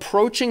of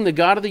approaching the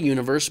God of the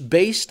universe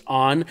based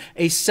on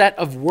a set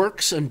of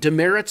works and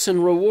demerits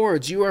and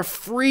rewards. You are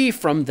free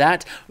from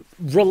that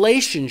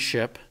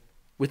relationship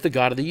with the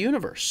God of the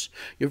universe,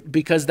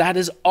 because that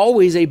is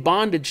always a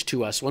bondage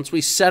to us. Once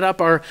we set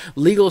up our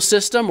legal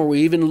system, or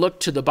we even look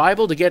to the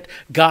Bible to get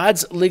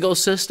God's legal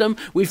system,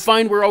 we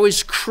find we're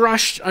always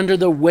crushed under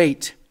the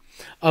weight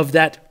of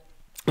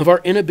our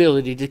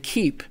inability to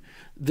keep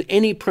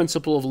any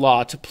principle of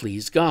law to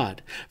please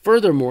God.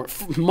 Furthermore,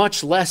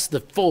 much less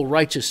the full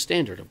righteous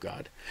standard of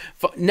God.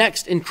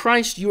 Next, in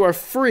Christ, you are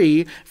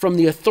free from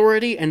the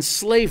authority and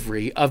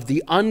slavery of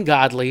the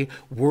ungodly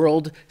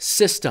world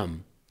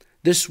system.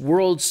 This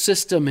world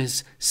system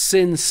is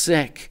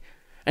sin-sick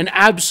and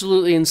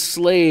absolutely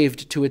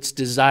enslaved to its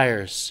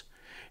desires.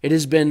 It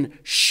has been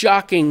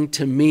shocking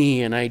to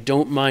me, and I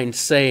don't mind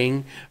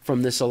saying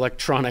from this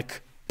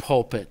electronic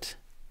pulpit,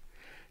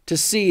 to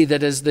see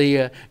that as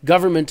the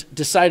government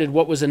decided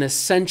what was an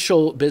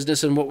essential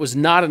business and what was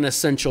not an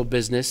essential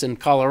business, in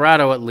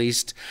Colorado at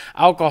least,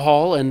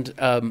 alcohol and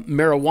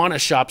marijuana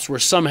shops were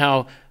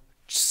somehow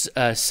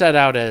set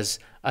out as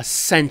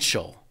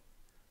essential.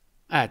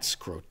 That's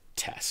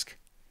grotesque.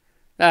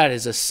 That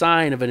is a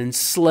sign of an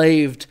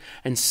enslaved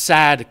and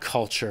sad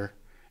culture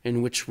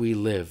in which we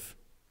live.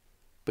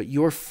 But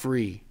you're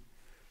free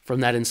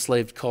from that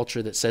enslaved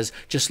culture that says,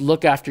 just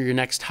look after your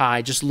next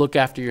high, just look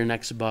after your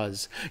next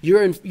buzz.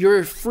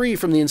 You're free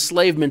from the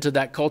enslavement of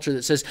that culture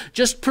that says,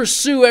 just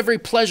pursue every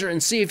pleasure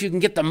and see if you can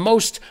get the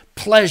most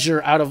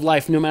pleasure out of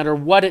life, no matter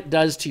what it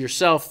does to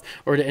yourself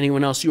or to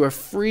anyone else. You are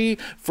free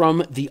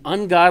from the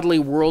ungodly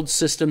world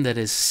system that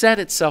has set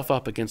itself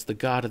up against the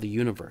God of the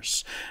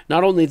universe.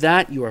 Not only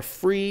that, you are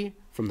free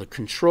from the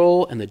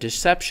control and the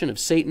deception of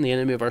Satan, the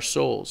enemy of our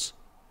souls.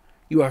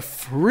 You are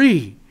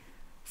free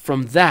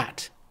from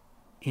that.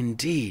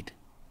 Indeed.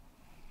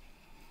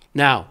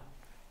 Now,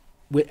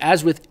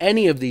 as with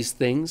any of these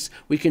things,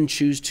 we can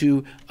choose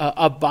to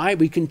abide.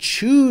 We can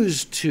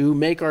choose to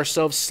make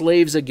ourselves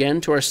slaves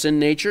again to our sin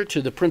nature,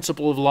 to the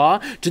principle of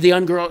law, to the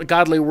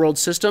ungodly world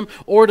system,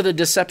 or to the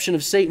deception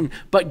of Satan.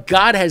 But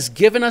God has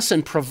given us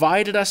and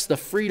provided us the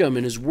freedom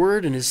in His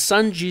Word and His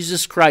Son,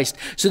 Jesus Christ,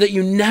 so that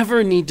you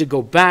never need to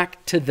go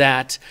back to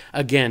that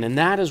again. And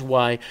that is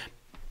why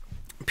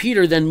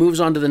Peter then moves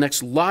on to the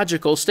next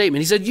logical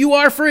statement. He said, you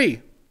are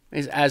free.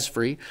 Is as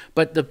free,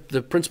 but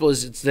the principle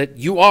is that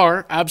you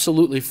are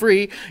absolutely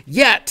free,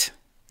 yet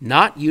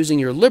not using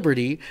your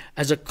liberty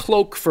as a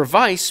cloak for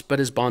vice, but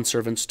as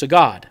bondservants to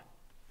God.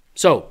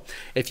 So,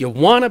 if you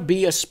want to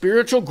be a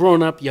spiritual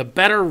grown-up, you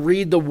better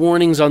read the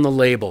warnings on the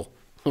label,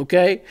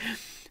 okay?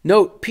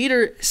 Note,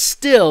 Peter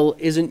still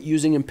isn't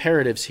using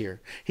imperatives here.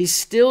 He's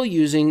still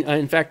using,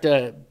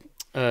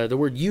 the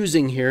word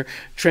using here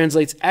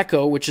translates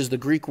echo, which is the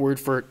Greek word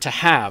for to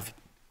have.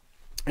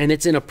 And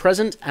it's in a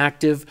present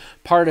active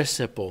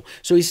participle.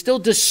 So he's still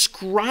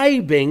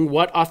describing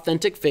what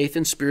authentic faith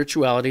and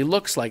spirituality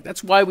looks like.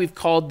 That's why we've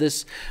called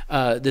this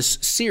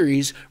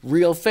series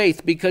Real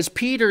Faith, because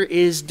Peter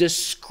is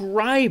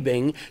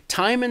describing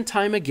time and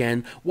time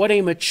again what a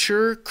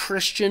mature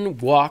Christian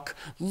walk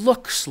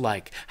looks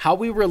like, how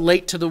we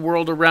relate to the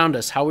world around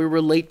us, how we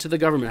relate to the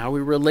government, how we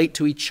relate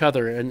to each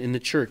other and in the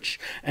church,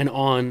 and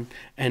on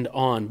and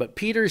on. But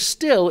Peter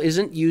still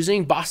isn't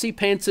using bossy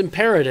pants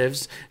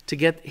imperatives to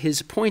get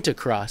his point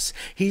across.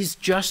 He's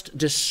just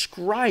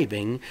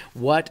describing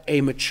what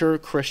a mature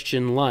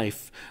Christian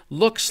life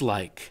looks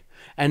like.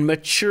 And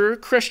mature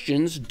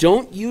Christians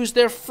don't use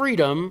their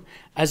freedom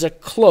as a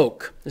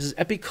cloak. This is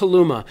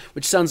epikaluma,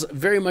 which sounds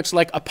very much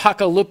like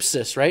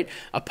apocalypsis, right?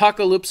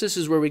 Apocalypsis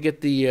is where we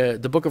get the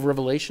book of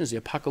Revelation, is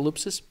the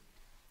apocalypsis.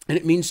 And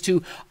it means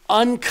to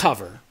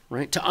uncover,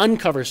 right? To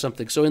uncover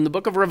something. So in the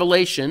book of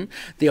Revelation,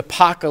 the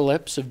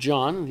apocalypse of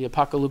John, the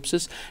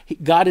apocalypsis,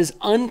 God is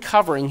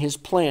uncovering his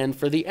plan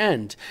for the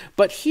end.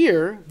 But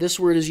here, this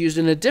word is used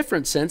in a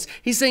different sense.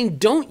 He's saying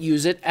don't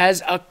use it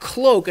as a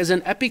cloak, as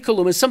an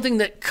epikalum, as something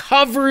that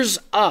covers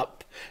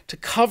up, to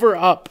cover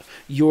up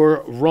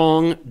your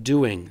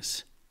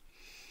wrongdoings.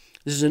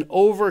 This is an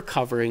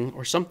overcovering,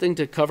 or something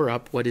to cover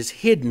up what is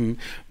hidden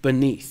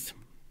beneath.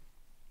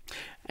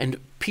 And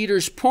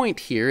Peter's point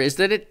here is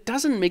that it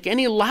doesn't make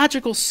any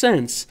logical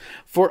sense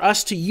for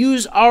us to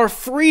use our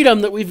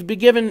freedom that we've been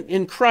given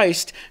in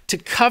Christ to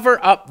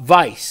cover up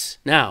vice.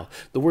 Now,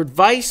 the word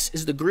vice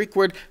is the Greek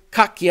word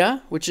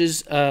kakia, which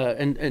is,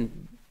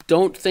 and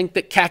don't think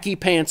that khaki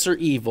pants are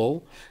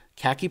evil.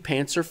 Khaki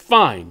pants are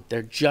fine.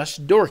 They're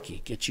just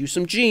dorky. Get you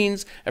some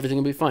jeans, everything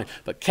will be fine.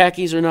 But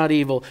khakis are not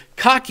evil.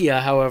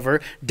 Kakia,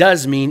 however,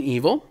 does mean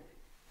evil.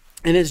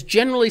 And it's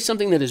generally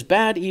something that is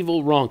bad,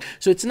 evil, wrong.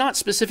 So it's not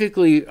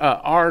specifically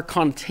our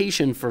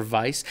connotation for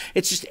vice.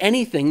 It's just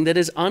anything that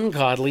is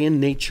ungodly in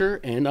nature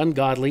and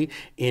ungodly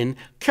in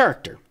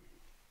character.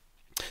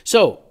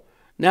 So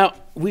now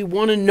we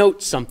want to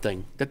note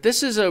something, that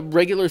this is a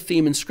regular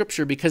theme in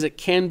Scripture because it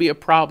can be a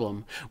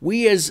problem.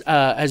 We as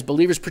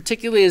believers,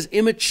 particularly as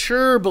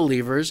immature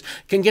believers,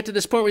 can get to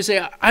this point where we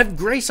say, I have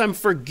grace, I'm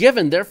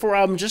forgiven, therefore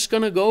I'm just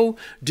going to go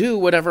do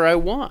whatever I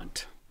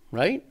want,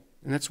 right?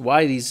 And that's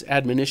why these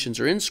admonitions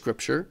are in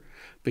Scripture,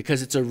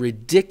 because it's a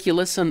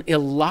ridiculous and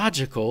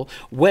illogical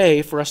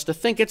way for us to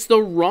think. It's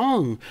the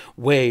wrong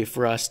way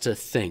for us to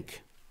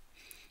think.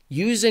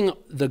 Using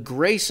the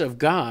grace of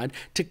God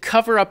to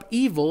cover up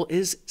evil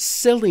is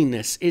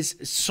silliness,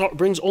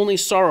 brings only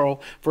sorrow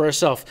for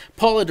ourselves.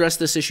 Paul addressed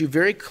this issue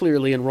very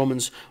clearly in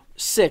Romans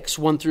 6,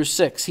 1 through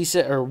 6. He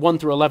said, or 1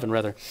 through 11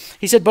 rather.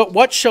 He said, "But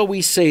what shall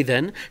we say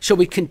then? Shall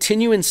we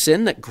continue in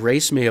sin that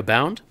grace may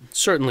abound?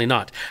 Certainly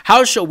not.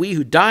 How shall we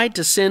who died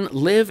to sin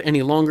live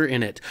any longer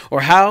in it?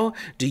 Or how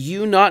do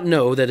you not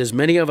know that as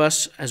many of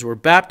us as were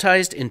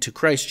baptized into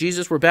Christ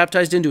Jesus were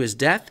baptized into his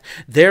death?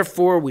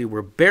 Therefore we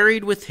were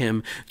buried with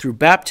him through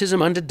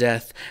baptism unto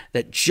death,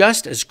 that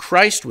just as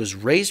Christ was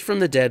raised from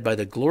the dead by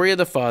the glory of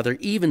the Father,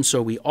 even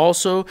so we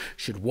also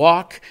should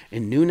walk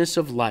in newness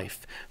of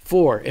life.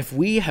 For if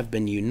we have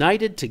been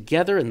united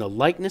together in the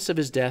likeness of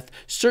his death,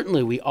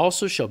 certainly we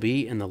also shall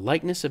be in the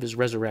likeness of his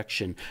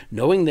resurrection,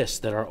 knowing this,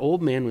 that our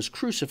old man was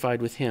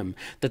crucified with him,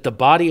 that the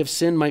body of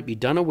sin might be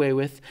done away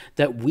with,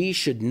 that we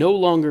should no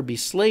longer be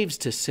slaves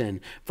to sin,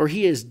 for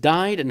he has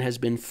died and has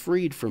been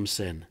freed from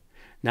sin.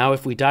 Now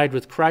if we died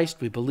with Christ,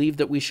 we believe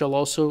that we shall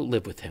also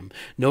live with him,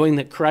 knowing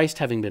that Christ,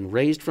 having been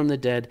raised from the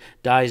dead,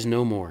 dies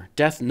no more.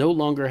 Death no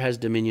longer has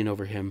dominion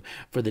over him.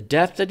 For the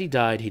death that he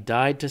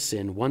died to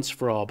sin once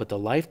for all, but the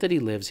life that he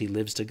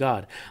lives to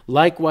God.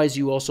 Likewise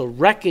you also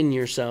reckon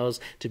yourselves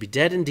to be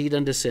dead indeed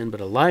unto sin, but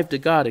alive to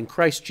God in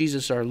Christ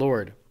Jesus our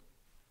Lord."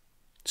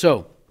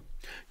 So,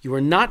 you are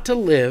not to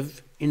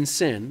live in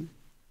sin.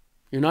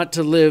 You're not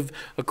to live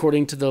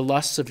according to the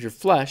lusts of your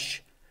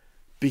flesh,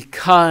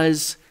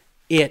 because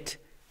it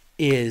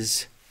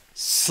is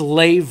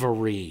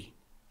slavery.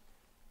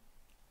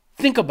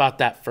 Think about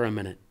that for a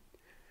minute.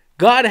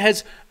 God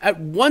has at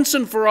once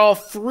and for all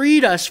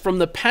freed us from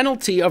the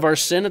penalty of our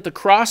sin at the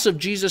cross of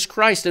Jesus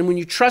Christ. And when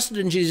you trusted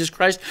in Jesus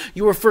Christ,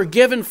 you were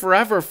forgiven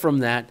forever from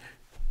that.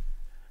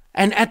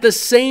 And at the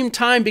same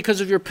time,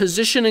 because of your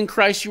position in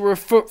Christ, you were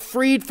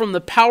freed from the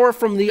power,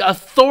 from the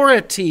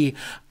authority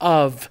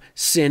of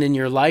sin in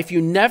your life. You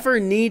never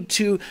need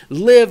to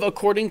live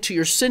according to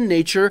your sin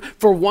nature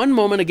for one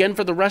moment again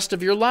for the rest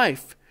of your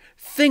life.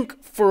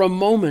 Think for a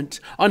moment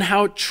on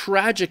how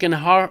tragic and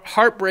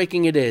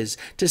heartbreaking it is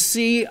to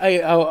see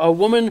a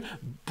woman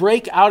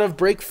break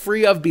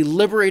free of, be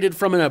liberated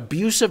from an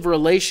abusive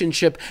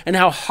relationship, and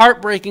how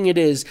heartbreaking it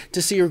is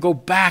to see her go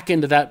back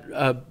into that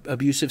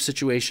abusive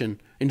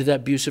situation, into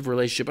that abusive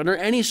relationship under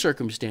any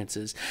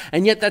circumstances.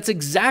 And yet that's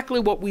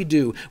exactly what we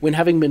do when,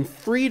 having been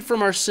freed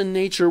from our sin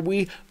nature,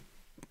 we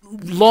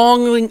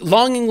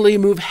longingly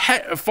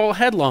fall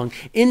headlong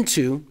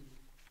into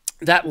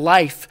that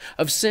life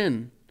of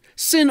sin.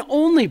 Sin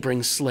only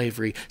brings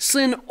slavery.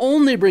 Sin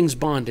only brings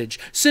bondage.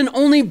 Sin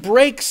only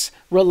breaks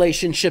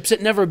relationships.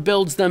 It never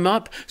builds them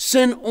up.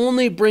 Sin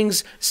only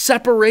brings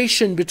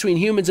separation between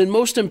humans, and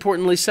most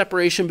importantly,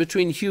 separation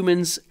between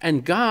humans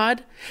and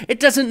God. It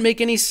doesn't make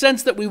any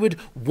sense that we would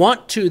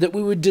want to, that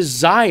we would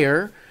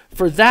desire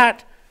for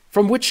that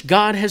from which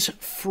God has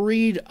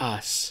freed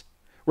us.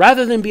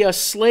 Rather than be a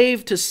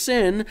slave to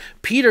sin,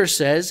 Peter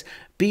says,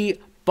 be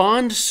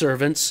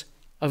bondservants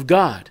of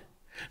God.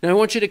 Now, I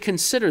want you to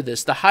consider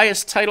this. The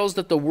highest titles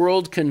that the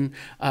world can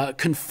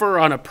confer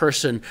on a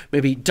person,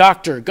 maybe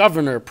doctor,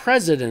 governor,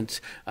 president,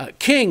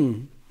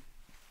 king,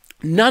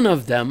 none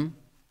of them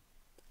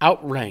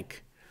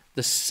outrank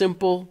the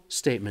simple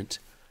statement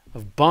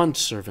of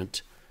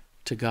bondservant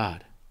to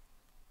God.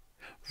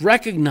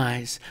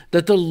 Recognize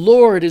that the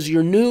Lord is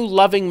your new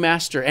loving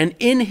master, and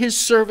in his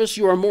service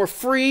you are more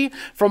free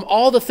from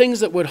all the things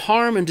that would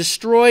harm and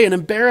destroy and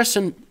embarrass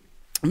and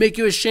make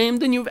you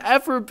ashamed than you've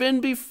ever been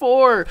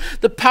before.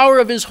 The power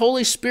of his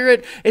Holy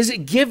Spirit is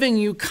giving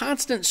you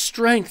constant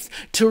strength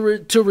to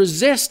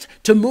resist,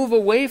 to move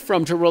away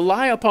from, to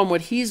rely upon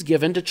what he's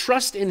given, to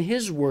trust in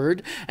his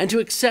word, and to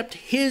accept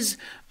his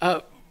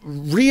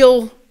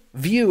real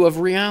view of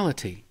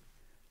reality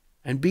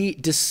and be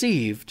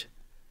deceived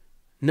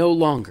no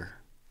longer.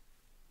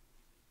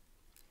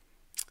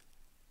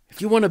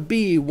 If you want to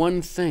be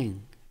one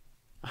thing,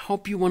 I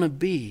hope you want to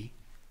be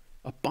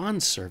a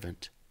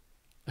bondservant,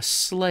 a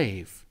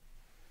slave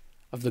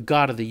of the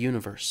God of the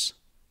universe.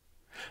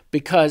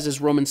 Because,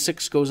 as Romans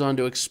 6 goes on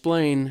to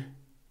explain,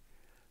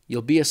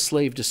 you'll be a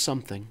slave to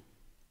something.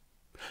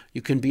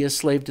 You can be a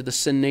slave to the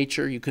sin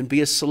nature. You can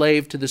be a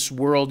slave to this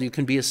world. You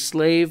can be a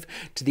slave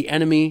to the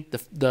enemy,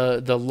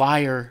 the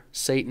liar,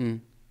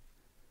 Satan.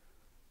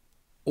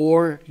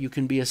 Or you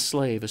can be a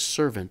slave, a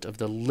servant of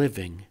the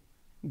living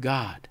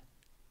God.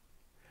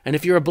 And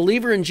if you're a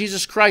believer in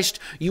Jesus Christ,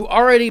 you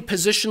already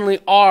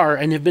positionally are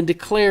and have been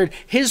declared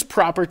his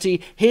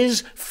property,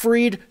 his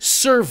freed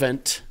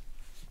servant.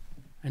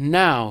 And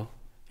now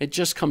it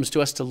just comes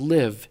to us to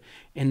live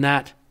in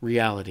that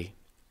reality.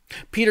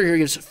 Peter here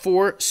gives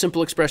 4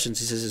 simple expressions.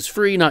 He says, "Is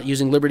free, not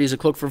using liberty as a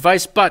cloak for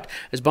vice, but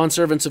as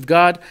bondservants of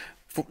God."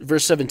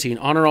 Verse 17,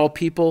 "Honor all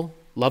people,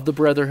 love the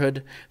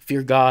brotherhood,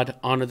 fear God,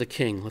 honor the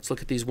king." Let's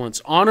look at these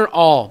once. Honor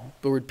all.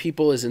 The word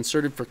people is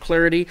inserted for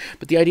clarity,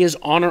 but the idea is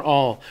honor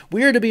all.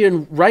 We are to be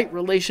in right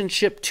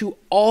relationship to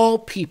all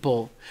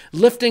people,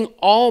 lifting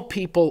all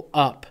people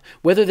up,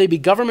 whether they be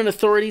government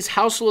authorities,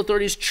 household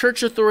authorities,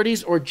 church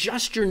authorities, or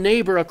just your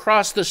neighbor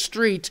across the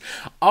street.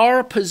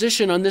 Our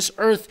position on this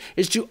earth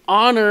is to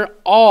honor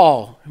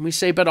all. And we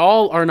say, but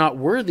all are not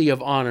worthy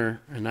of honor.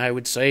 And I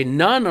would say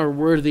none are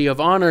worthy of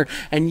honor.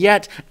 And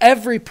yet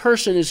every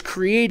person is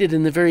created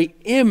in the very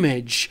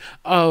image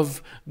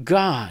of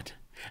God.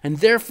 And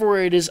therefore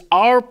it is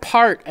our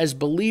part as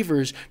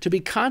believers to be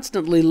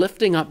constantly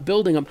lifting up,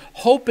 building up,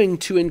 hoping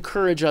to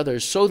encourage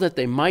others so that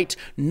they might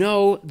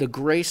know the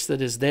grace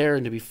that is there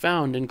and to be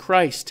found in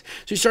Christ.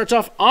 So he starts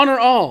off, honor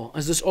all,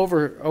 as this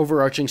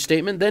overarching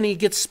statement. Then he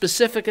gets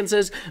specific and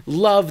says,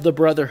 love the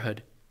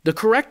brotherhood. The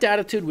correct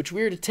attitude which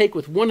we are to take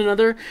with one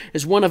another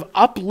is one of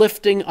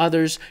uplifting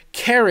others,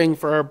 caring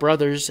for our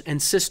brothers and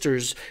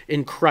sisters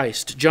in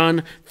Christ.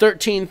 John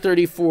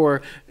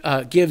 13:34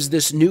 gives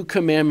this new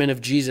commandment of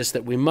Jesus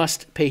that we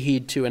must pay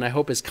heed to, and I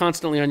hope is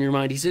constantly on your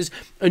mind. He says,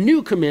 "A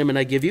new commandment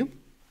I give you,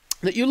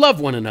 that you love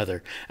one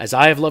another, as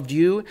I have loved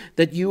you,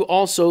 that you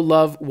also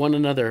love one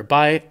another.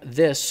 By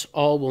this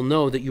all will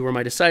know that you are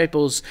my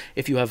disciples,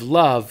 if you have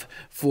love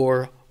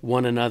for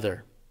one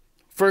another."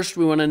 First,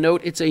 we want to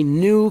note it's a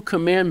new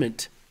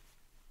commandment.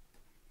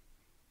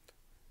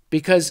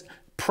 Because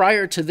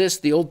prior to this,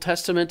 the Old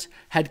Testament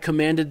had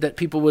commanded that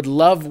people would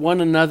love one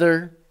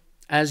another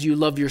as you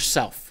love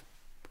yourself.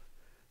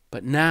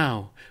 But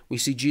now we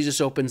see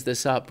Jesus opens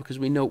this up because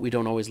we know we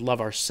don't always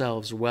love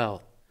ourselves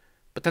well.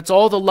 But that's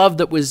all the love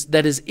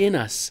that is in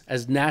us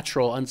as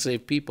natural,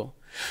 unsaved people.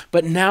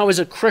 But now as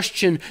a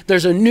Christian,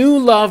 there's a new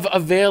love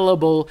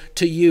available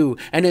to you.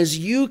 And as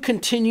you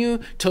continue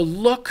to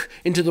look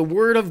into the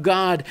Word of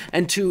God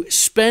and to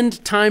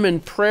spend time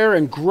in prayer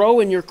and grow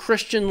in your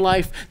Christian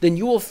life, then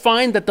you will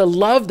find that the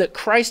love that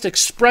Christ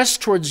expressed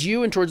towards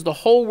you and towards the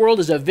whole world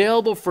is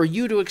available for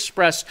you to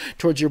express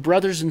towards your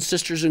brothers and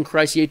sisters in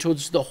Christ, yea,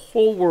 towards the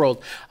whole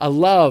world. A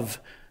love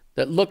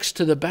that looks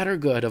to the better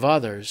good of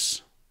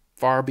others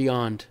far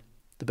beyond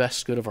the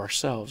best good of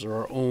ourselves or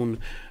our own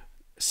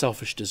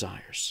selfish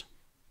desires.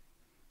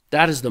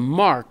 That is the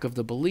mark of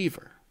the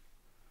believer,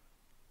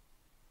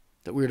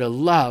 that we're to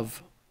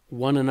love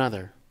one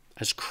another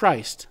as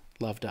Christ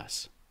loved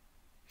us.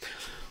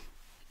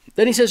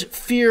 Then he says,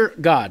 fear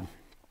God.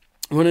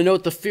 I want to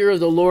note the fear of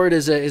the Lord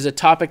is a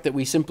topic that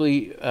we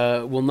simply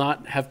will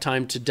not have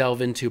time to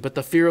delve into. But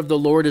the fear of the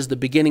Lord is the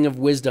beginning of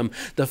wisdom.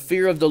 The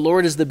fear of the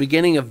Lord is the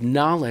beginning of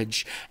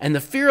knowledge. And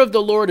the fear of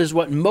the Lord is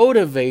what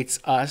motivates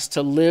us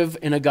to live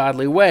in a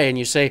godly way. And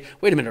you say,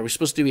 wait a minute, are we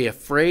supposed to be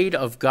afraid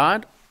of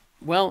God?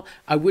 Well,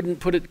 I wouldn't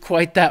put it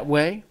quite that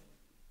way.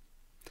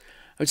 I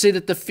would say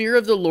that the fear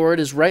of the Lord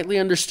is rightly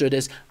understood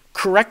as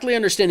correctly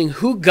understanding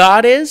who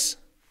God is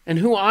and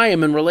who I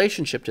am in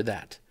relationship to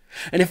that.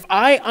 And if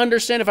I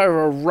understand, if I have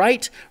a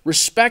right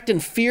respect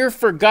and fear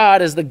for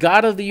God as the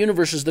God of the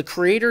universe, as the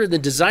creator, the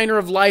designer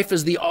of life,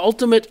 as the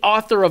ultimate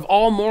author of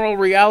all moral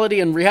reality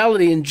and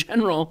reality in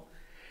general,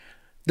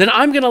 then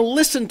I'm going to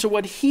listen to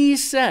what he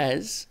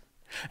says,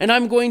 and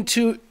I'm going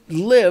to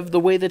live the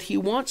way that he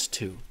wants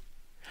to.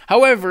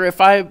 However, if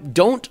I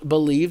don't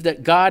believe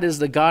that God is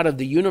the God of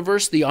the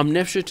universe, the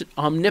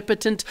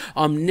omnipotent,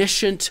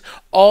 omniscient,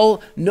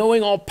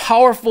 all-knowing,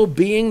 all-powerful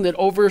being that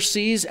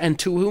oversees and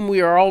to whom we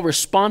are all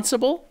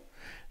responsible,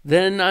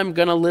 then I'm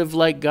going to live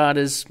like God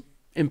is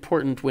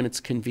important when it's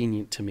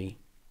convenient to me.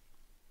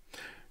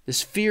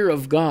 This fear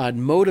of God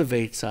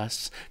motivates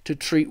us to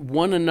treat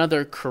one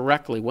another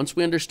correctly. Once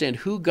we understand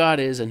who God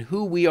is and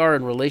who we are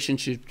in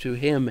relationship to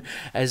him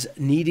as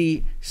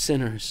needy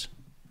sinners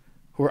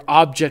who are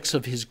objects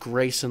of his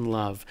grace and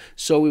love,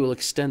 so we will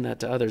extend that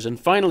to others. And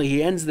finally,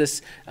 he ends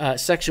this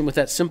section with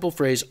that simple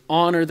phrase,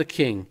 honor the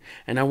king.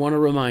 And I want to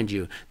remind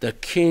you, the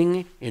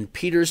king in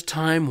Peter's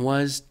time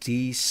was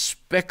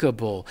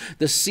despicable.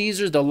 The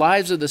Caesars, the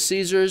lives of the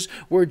Caesars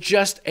were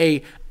just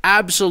a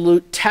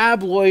absolute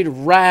tabloid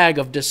rag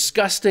of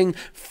disgusting,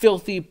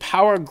 filthy,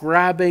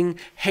 power-grabbing,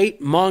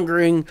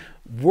 hate-mongering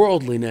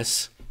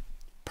worldliness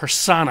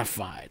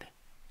personified.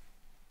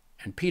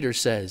 And Peter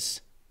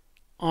says,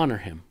 honor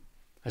him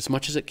as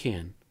much as you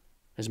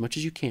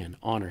can,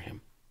 honor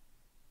him.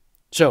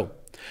 So,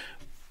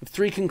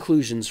 3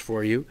 conclusions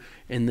for you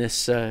in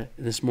this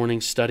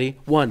morning's study.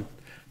 1,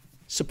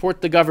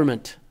 support the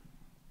government.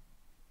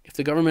 If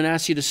the government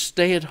asks you to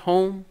stay at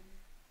home,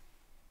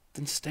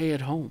 then stay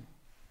at home.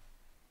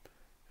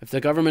 If the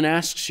government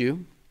asks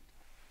you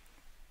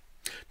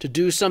to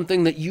do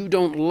something that you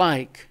don't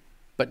like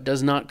but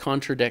does not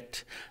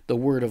contradict the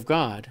Word of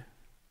God,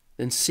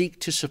 then seek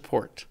to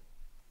support.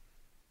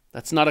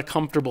 That's not a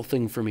comfortable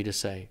thing for me to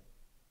say.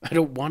 I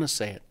don't want to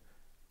say it,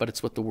 but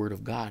it's what the Word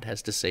of God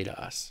has to say to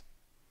us.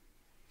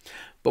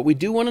 But we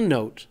do want to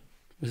note,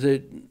 with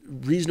a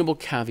reasonable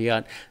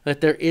caveat,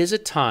 that there is a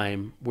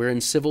time wherein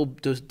civil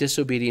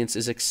disobedience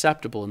is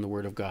acceptable in the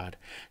Word of God.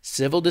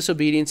 Civil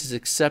disobedience is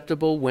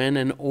acceptable when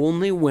and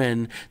only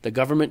when the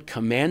government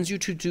commands you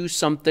to do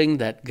something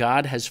that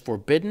God has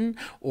forbidden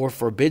or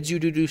forbids you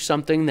to do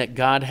something that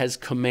God has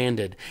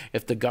commanded.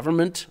 If the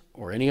government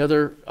or any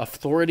other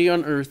authority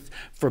on earth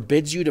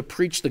forbids you to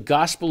preach the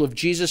gospel of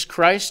Jesus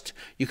Christ,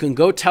 you can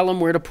go tell them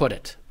where to put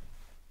it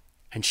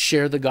and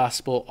share the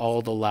gospel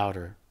all the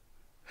louder.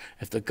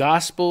 If the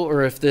gospel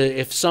or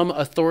if some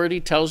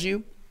authority tells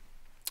you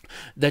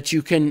that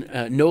you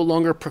can no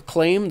longer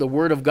proclaim the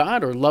word of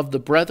God or love the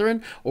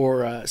brethren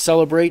or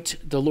celebrate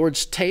the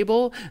Lord's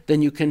table,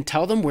 then you can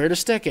tell them where to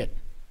stick it.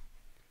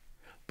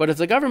 But if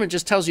the government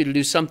just tells you to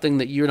do something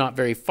that you're not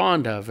very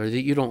fond of or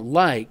that you don't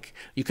like,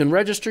 you can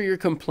register your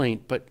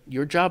complaint, but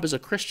your job as a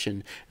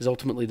Christian is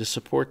ultimately to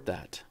support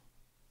that.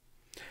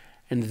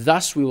 And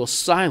thus we will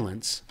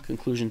silence,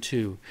 conclusion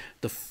 2,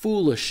 the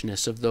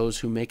foolishness of those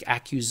who make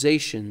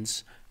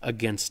accusations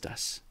against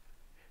us.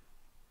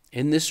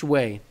 In this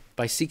way,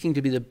 by seeking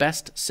to be the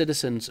best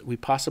citizens we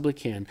possibly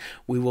can,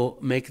 we will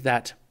make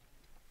that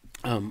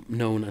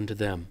known unto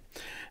them.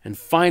 And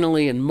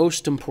finally, and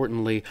most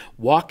importantly,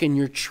 walk in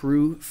your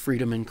true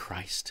freedom in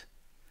Christ.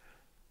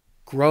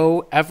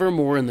 Grow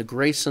evermore in the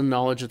grace and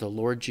knowledge of the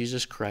Lord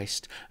Jesus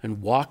Christ,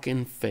 and walk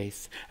in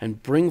faith,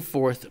 and bring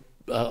forth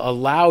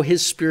allow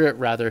his Spirit,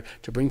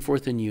 to bring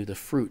forth in you the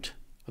fruit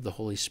of the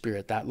Holy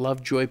Spirit. That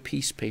love, joy,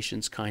 peace,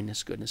 patience,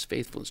 kindness, goodness,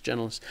 faithfulness,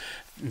 gentleness,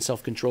 and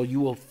self-control. You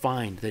will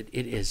find that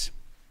it is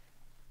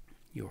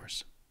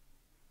yours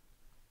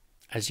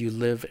as you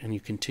live and you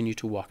continue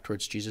to walk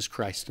towards Jesus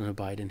Christ and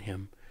abide in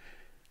him.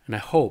 And I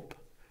hope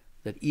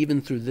that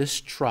even through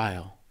this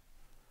trial,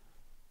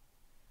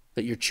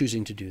 that you're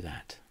choosing to do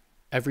that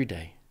every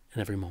day and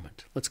every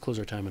moment. Let's close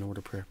our time in a word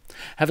of prayer.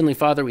 Heavenly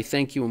Father, we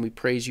thank you and we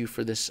praise you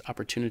for this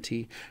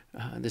opportunity,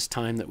 this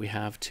time that we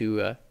have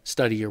to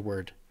study your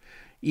word,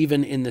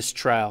 even in this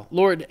trial.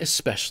 Lord,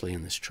 especially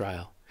in this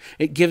trial.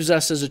 It gives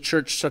us as a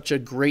church such a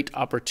great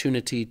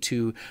opportunity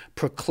to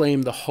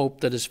proclaim the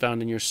hope that is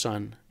found in your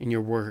Son, in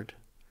your word.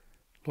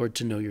 Lord,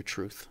 to know your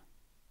truth.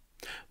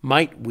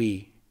 Might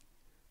we,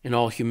 in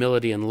all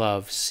humility and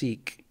love,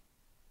 seek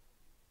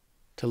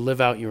to live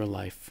out your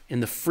life in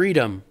the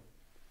freedom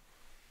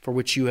for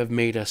which you have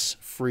made us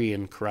free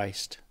in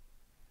Christ,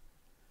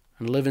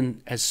 and live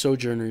as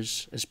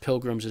sojourners, as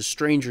pilgrims, as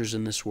strangers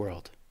in this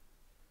world,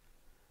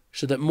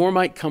 so that more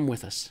might come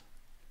with us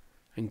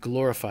and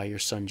glorify your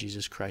Son,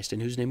 Jesus Christ,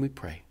 in whose name we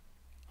pray.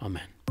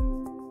 Amen.